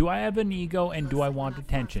 Do I have an ego and do I want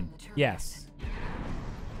attention? Yes.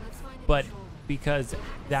 But because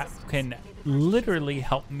that can literally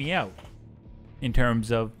help me out in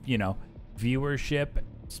terms of, you know, viewership,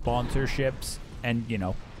 sponsorships, and, you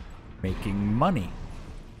know, making money.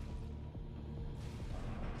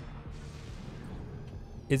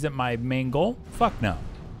 Is it my main goal? Fuck no.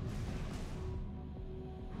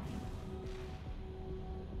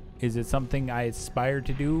 Is it something I aspire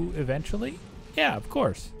to do eventually? Yeah, of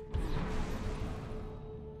course.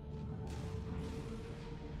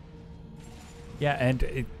 Yeah, and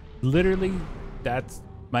it, literally, that's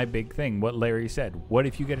my big thing. What Larry said. What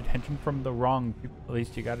if you get attention from the wrong people? At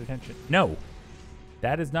least you got attention. No,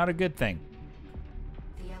 that is not a good thing.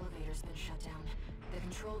 The elevator's been shut down. The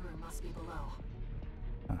control room must be below.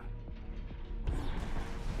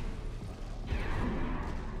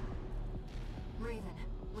 Raven,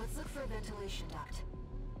 let's look for a ventilation duct.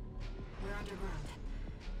 We're underground.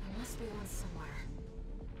 There must be one somewhere.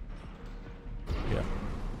 Yeah.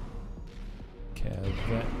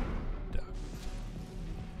 Cavet duct.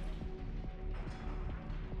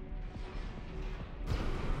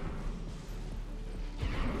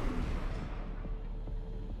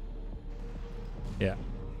 Yeah.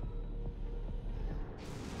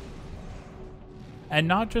 And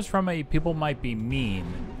not just from a people might be mean,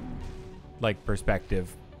 like,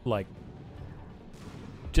 perspective. Like,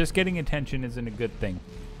 just getting attention isn't a good thing.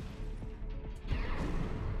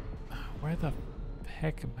 Where the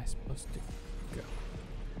heck am I supposed to go?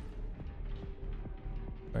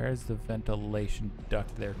 Where's the ventilation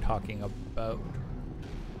duct they're talking about?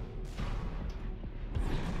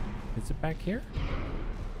 Is it back here?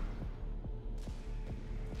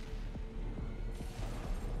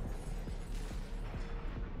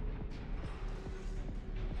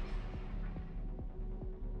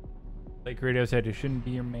 Like Radio said, it shouldn't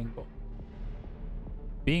be your main goal.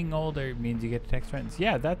 Being older means you get to text friends.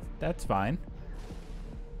 Yeah, that's fine.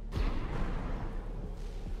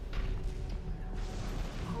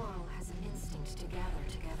 Coral has an instinct to gather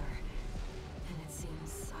together, and it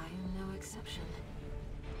seems I am no exception.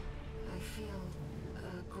 I feel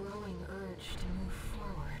a growing urge to move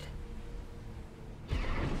forward.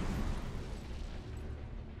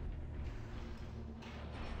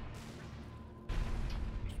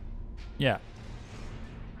 Yeah.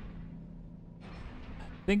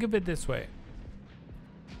 Think of it this way.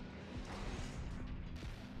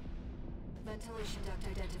 Ventilation duct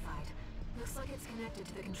identified. Looks like it's connected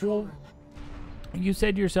to the control Well, room. you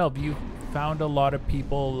said yourself you found a lot of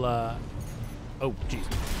people, oh, jeez.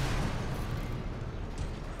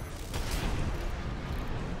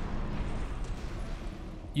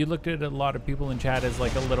 You looked at a lot of people in chat as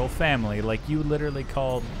like a little family. Like, you literally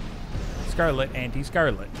called Scarlet Auntie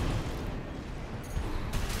Scarlet.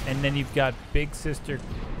 And then you've got Big Sister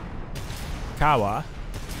Kawa,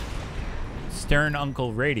 Stern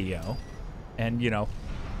Uncle Radio, and, you know,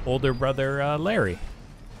 older brother Larry.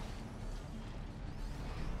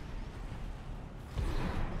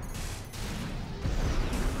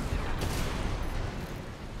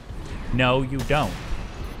 No, you don't.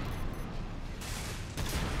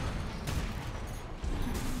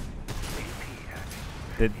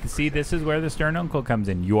 See, this is where the Stern Uncle comes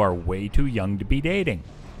in. You are way too young to be dating.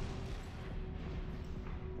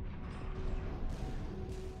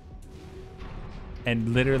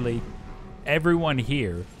 And literally, everyone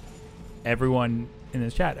here, everyone in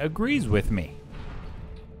this chat agrees with me.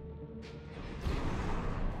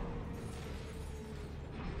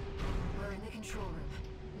 We're in the control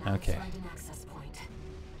room. Now Okay. let's find an access point.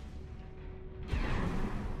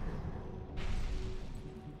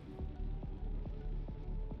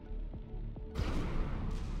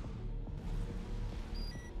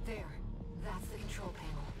 There. That's the control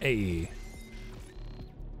panel. Hey.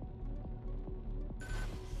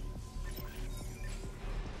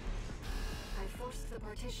 I forced the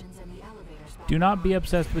partitions and the elevators back Do not be on.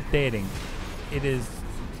 obsessed with dating. It is...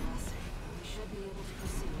 We should be able to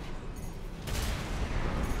proceed.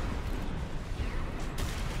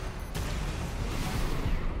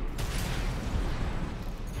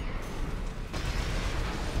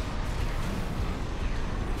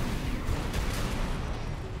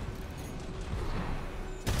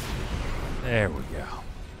 There we go.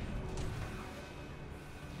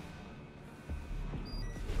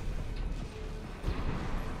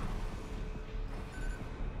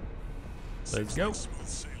 Let's go. Smooth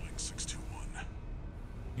sailing, 621.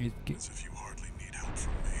 You g- As if you hardly need help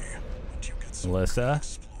from me. Once you get some Melissa?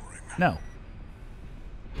 exploring. No.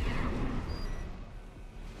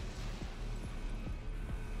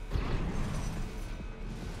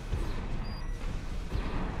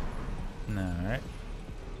 Alright.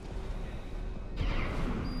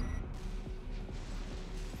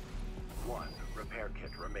 One repair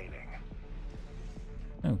kit remaining.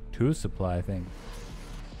 Oh, 2 supply thing.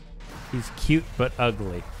 He's cute but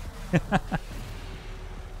ugly.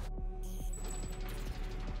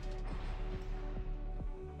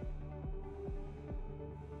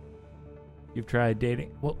 You've tried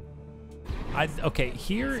dating? Well, okay,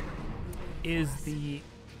 here is the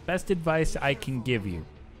best advice I can give you.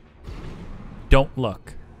 Don't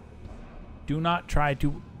look. Do not try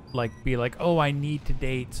to be like, oh, I need to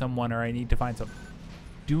date someone or I need to find someone.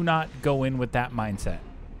 Do not go in with that mindset.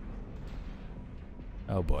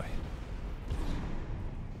 Oh boy.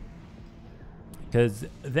 Because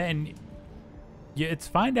then it's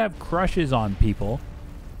fine to have crushes on people.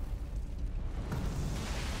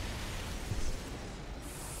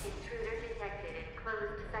 Intruder detected in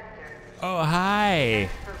closed sector. Oh, hi.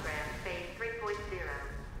 Program phase 3.0.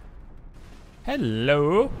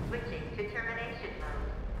 Hello. Switching to termination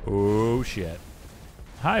mode. Oh, shit.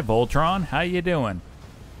 Hi, Voltron. How you doing?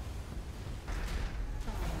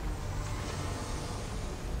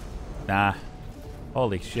 Nah.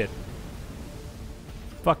 Holy shit.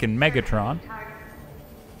 Fucking Megatron.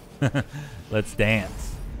 Let's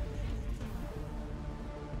dance.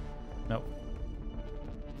 Nope.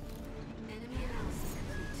 Enemy analysis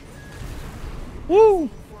complete. Woo!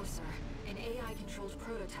 Enforcer, an AI-controlled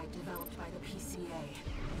prototype developed by the PCA.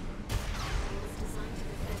 It was designed to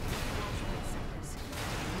defend watchpoint sectors and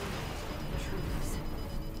eliminate intruders.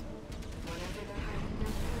 Whatever they're hiding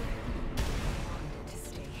down here, they wanted it to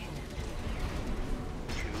stay hidden.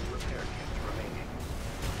 2 repair kits remaining.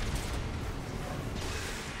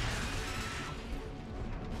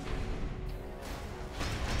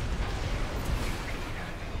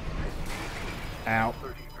 Ow.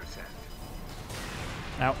 30%.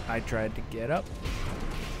 Ow. I tried to get up.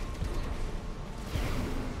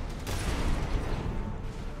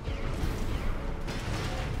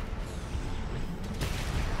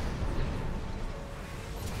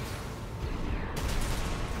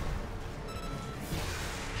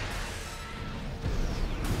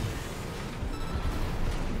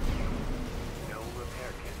 No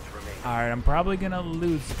repair kits remaining. Alright, I'm probably gonna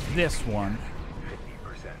lose this one.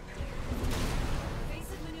 50%.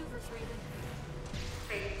 Evasive maneuvers, Raven.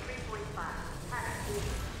 Phase 3.5. Active.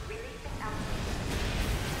 Releasing output.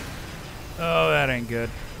 Oh, that ain't good.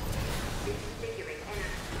 Reconfiguring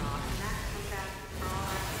energy draw to maximum value for all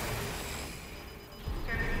activities.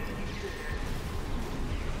 Terminating intruder.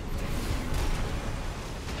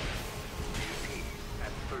 GP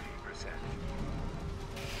at 30%.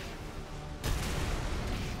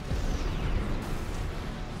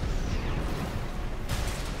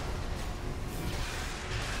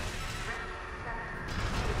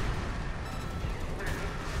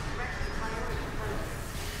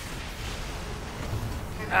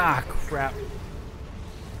 Ah, crap.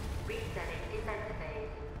 Resetting defense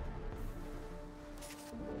phase.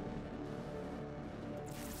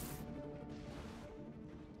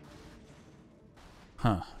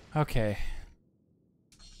 Huh. Okay.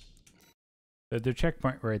 There's a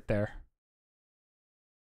checkpoint right there.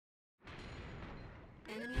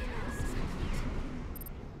 Enemy analysis complete.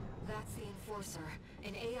 That's the Enforcer,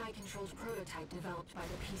 an AI-controlled prototype developed by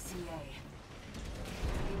the PCA.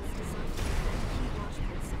 It was designed to defend key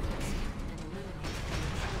watchpoint sectors and eliminate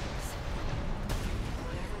intruders.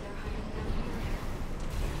 Whatever they're hiding down here,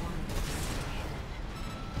 they wanted it to stay hidden.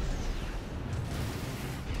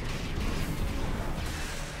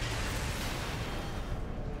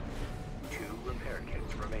 Two repair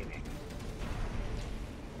kits remaining.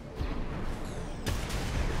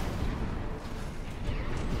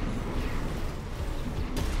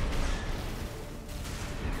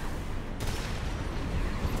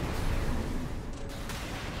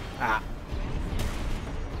 Ah.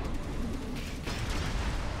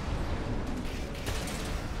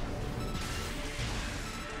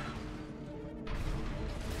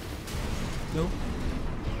 Nope.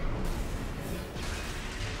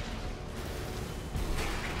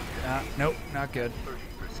 Nope, not good. 30%.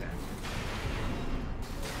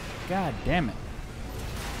 God damn it.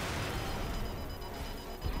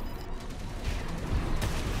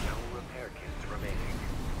 No repair kits remaining.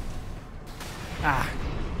 Ah.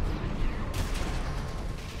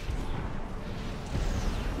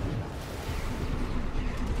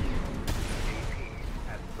 GP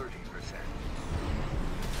at 30%.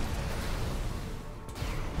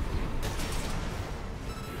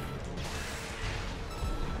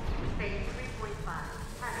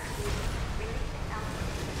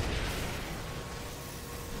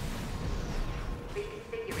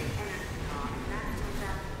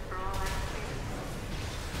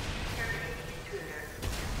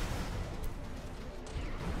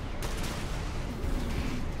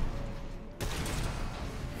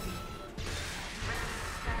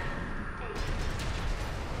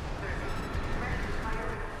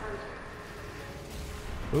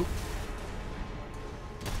 Oop.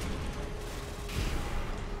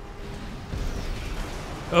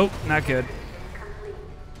 Oh, not good. Complete.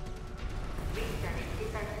 Resetting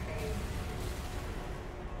defense phase.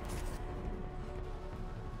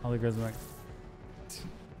 All the girls are like,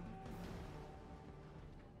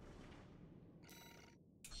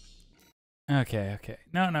 okay, okay.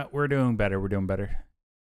 No, no, we're doing better. We're doing better.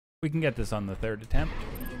 We can get this on the third attempt.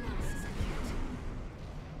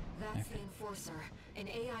 That's the Enforcer, an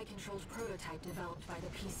AI-controlled prototype developed by the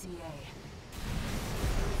PCA.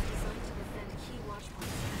 It's designed to defend key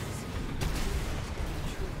watchpoint centers and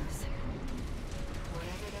intruders.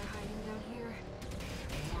 Whatever they're hiding down here,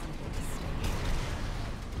 they want it to stay here.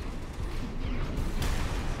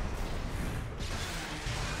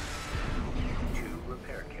 Two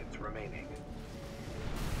repair kits remaining.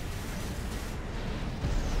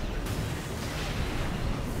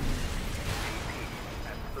 AP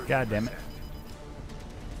at 30%. God damn it.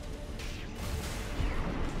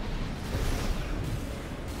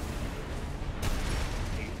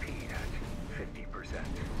 AP at 50%.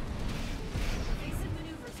 Evasive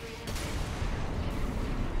maneuvers, Raven.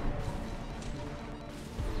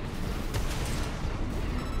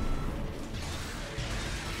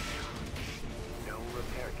 No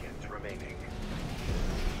repair kits remaining.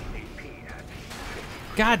 AP at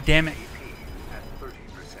 50%. God damn it. AP at 30%.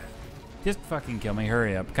 Just fucking kill me.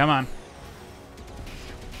 Hurry up. Come on.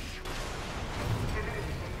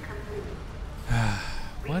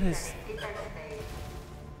 What is... Defense phase.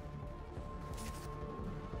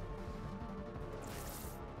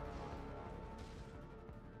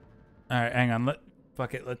 Alright, hang on.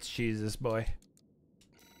 Fuck it. Let's cheese this boy.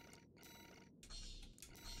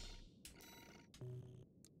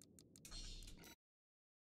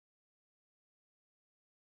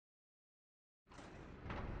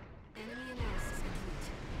 Enemy analysis complete.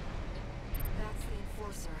 That's the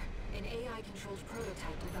Enforcer, an AI-controlled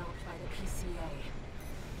prototype developed by the PCA.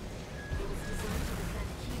 It was designed to defend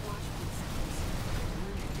key watchpoint centers and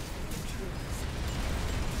eliminate intruders.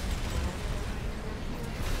 Whatever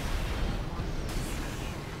they're hiding down here,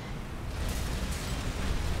 they want it to stay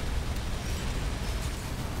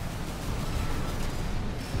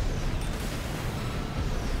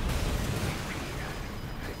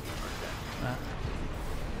here.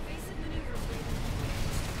 Evasive maneuvers, Raven.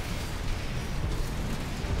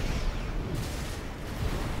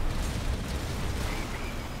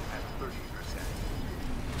 At 30%.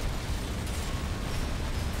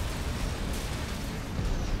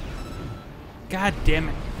 God damn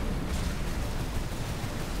it.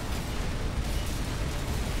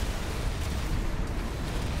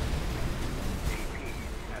 AP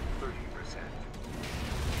at 30%.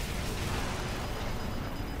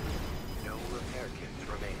 No repair kits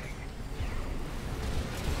remaining.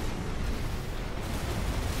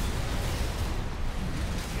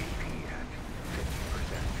 AP at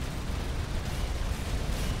 50%.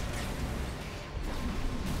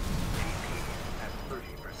 AP at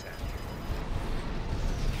 30%.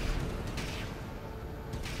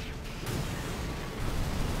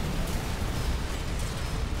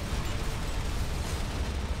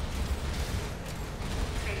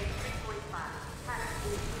 Phase 3.5. Planet E.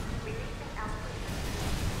 Releasing output.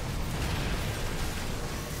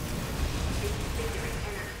 Reconfiguring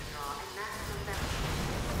energy draw and maximum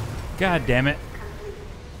benefit. God damn it. Complete.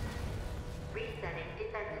 Resetting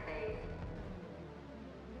defense phase.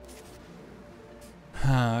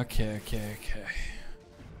 Okay, okay, okay.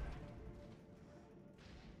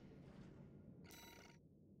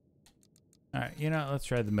 Alright, you know, let's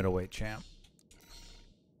try the middleweight champ.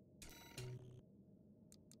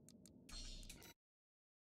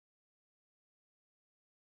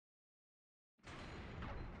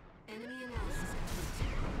 Enemy analysis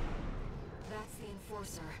complete. That's the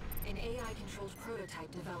Enforcer, an AI-controlled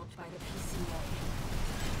prototype developed by the PCA.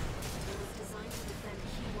 It was designed to defend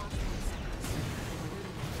key watchpoint centers and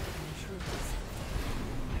eliminate intruders.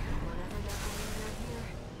 Whatever they're hiding down here,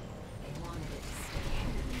 they wanted it to stay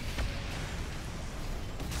here.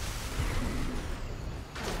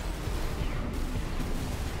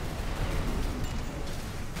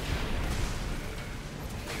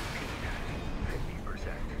 AP at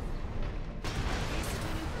 50%. Evasive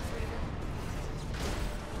maneuvers, Raven.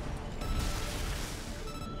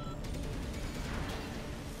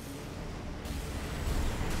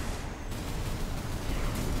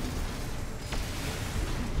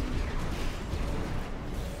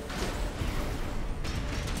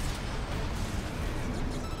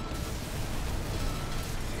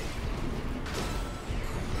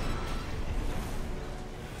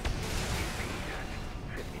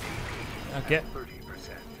 Okay.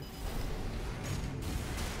 30%.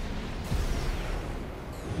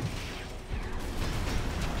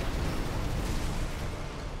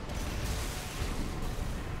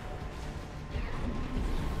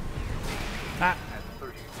 Ah. at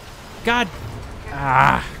 30. God.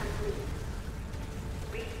 Ah.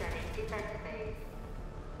 Resetting defense phase.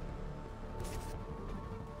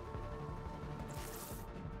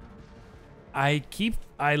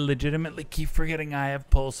 I legitimately keep forgetting I have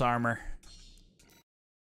pulse armor.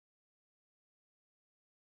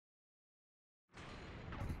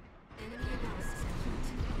 Enemy analysis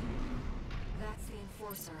complete. That's the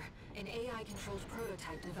Enforcer, an AI-controlled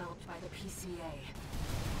prototype developed by the PCA.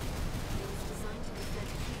 It was designed to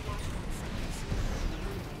detect key watchpoint centers and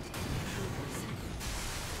eliminate intruders.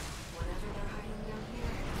 Whatever they're hiding down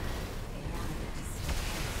here, they want it to stay.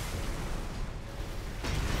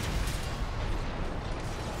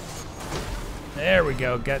 There we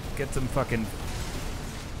go. Get some fucking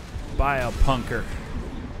biopunker.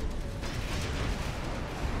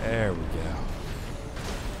 There we go.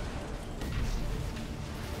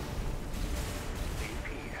 AP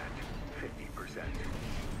at 50%.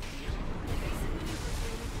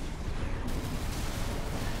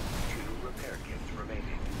 2 repair kits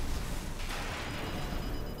remaining.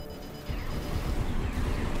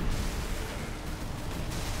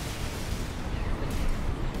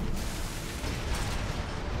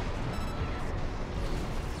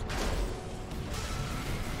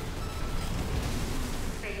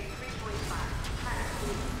 Phase 3.5. Pilot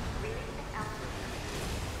releasing altitude.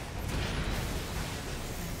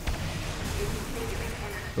 Reconfiguring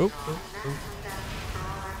energy Oop, loss. oop, oop. Maximum damage for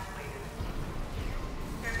all actuators.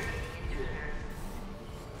 Terminating intruders.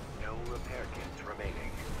 No repair kits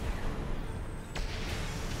remaining.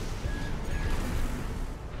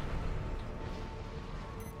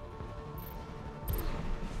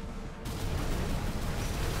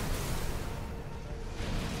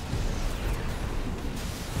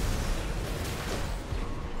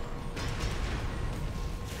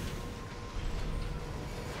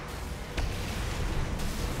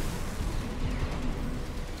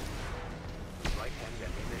 Right-hand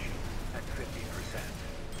ammunition at 50%.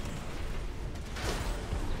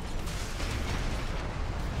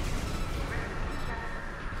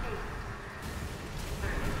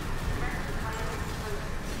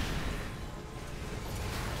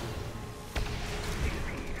 AP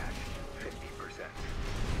at 50%.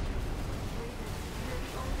 You're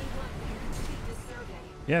the only one who can complete this survey.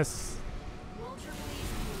 Yes. Walter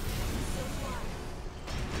believes in you, and so do I.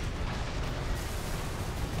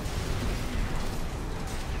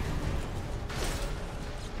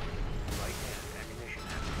 Right-hand ammunition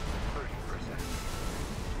at 30%.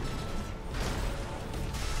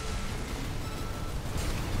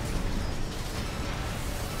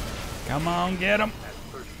 Come on, get him. At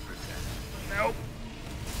 30%. Nope.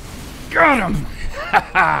 Got him.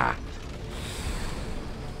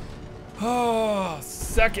 Oh,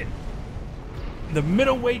 suck it. The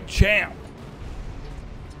middleweight champ.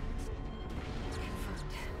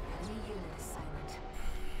 Confirmed. Enemy unit is silent.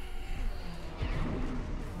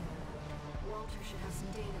 Walter should have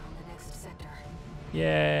some data on the next sector.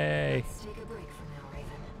 Yay. Let's take a break for now,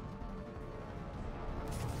 Raven.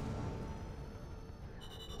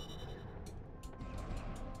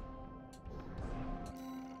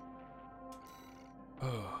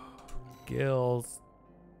 Gills.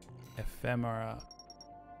 Ephemera.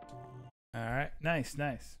 Alright, nice,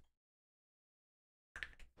 nice.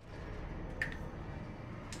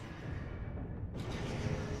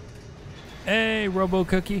 Hey, Robo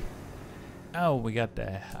Cookie. Oh, we got the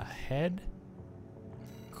head,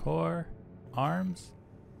 core, arms,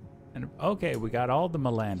 and okay, we got all the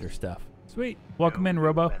Melander stuff. Sweet. Welcome in,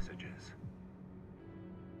 Robo. Messages.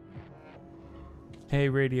 Hey,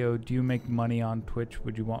 Radio, do you make money on Twitch?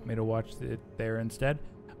 Would you want me to watch it there instead?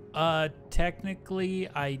 Technically,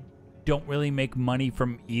 I don't really make money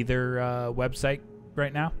from either website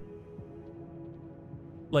right now.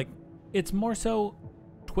 Like, it's more so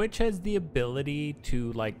Twitch has the ability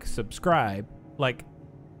to, like, subscribe. Like,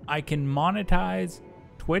 I can monetize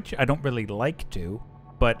Twitch. I don't really like to,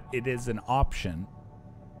 but it is an option.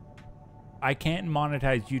 I can't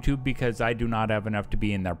monetize YouTube because I do not have enough to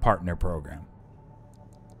be in their partner program.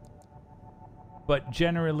 But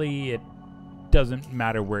generally, it doesn't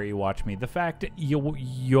matter where you watch me. The fact that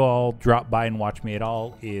you all drop by and watch me at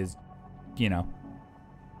all is, you know,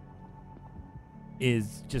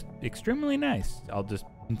 is just extremely nice. I'll just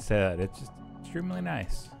say that. It's just extremely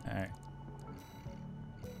nice. All right.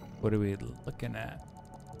 What are we looking at?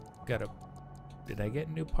 Got a... Did I get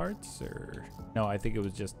new parts or... No, I think it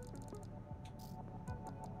was just...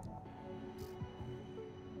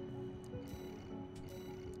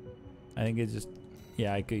 I think it's just...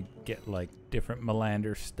 Yeah, I could get like different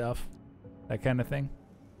Melander stuff. That kind of thing.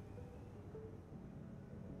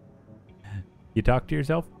 You talk to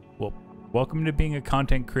yourself? Well, Welcome to being a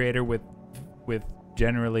content creator with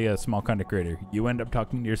generally a small content creator. You end up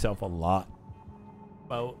talking to yourself a lot.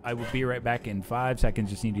 Well, I will be right back in 5 seconds.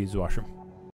 Just need to use the washroom.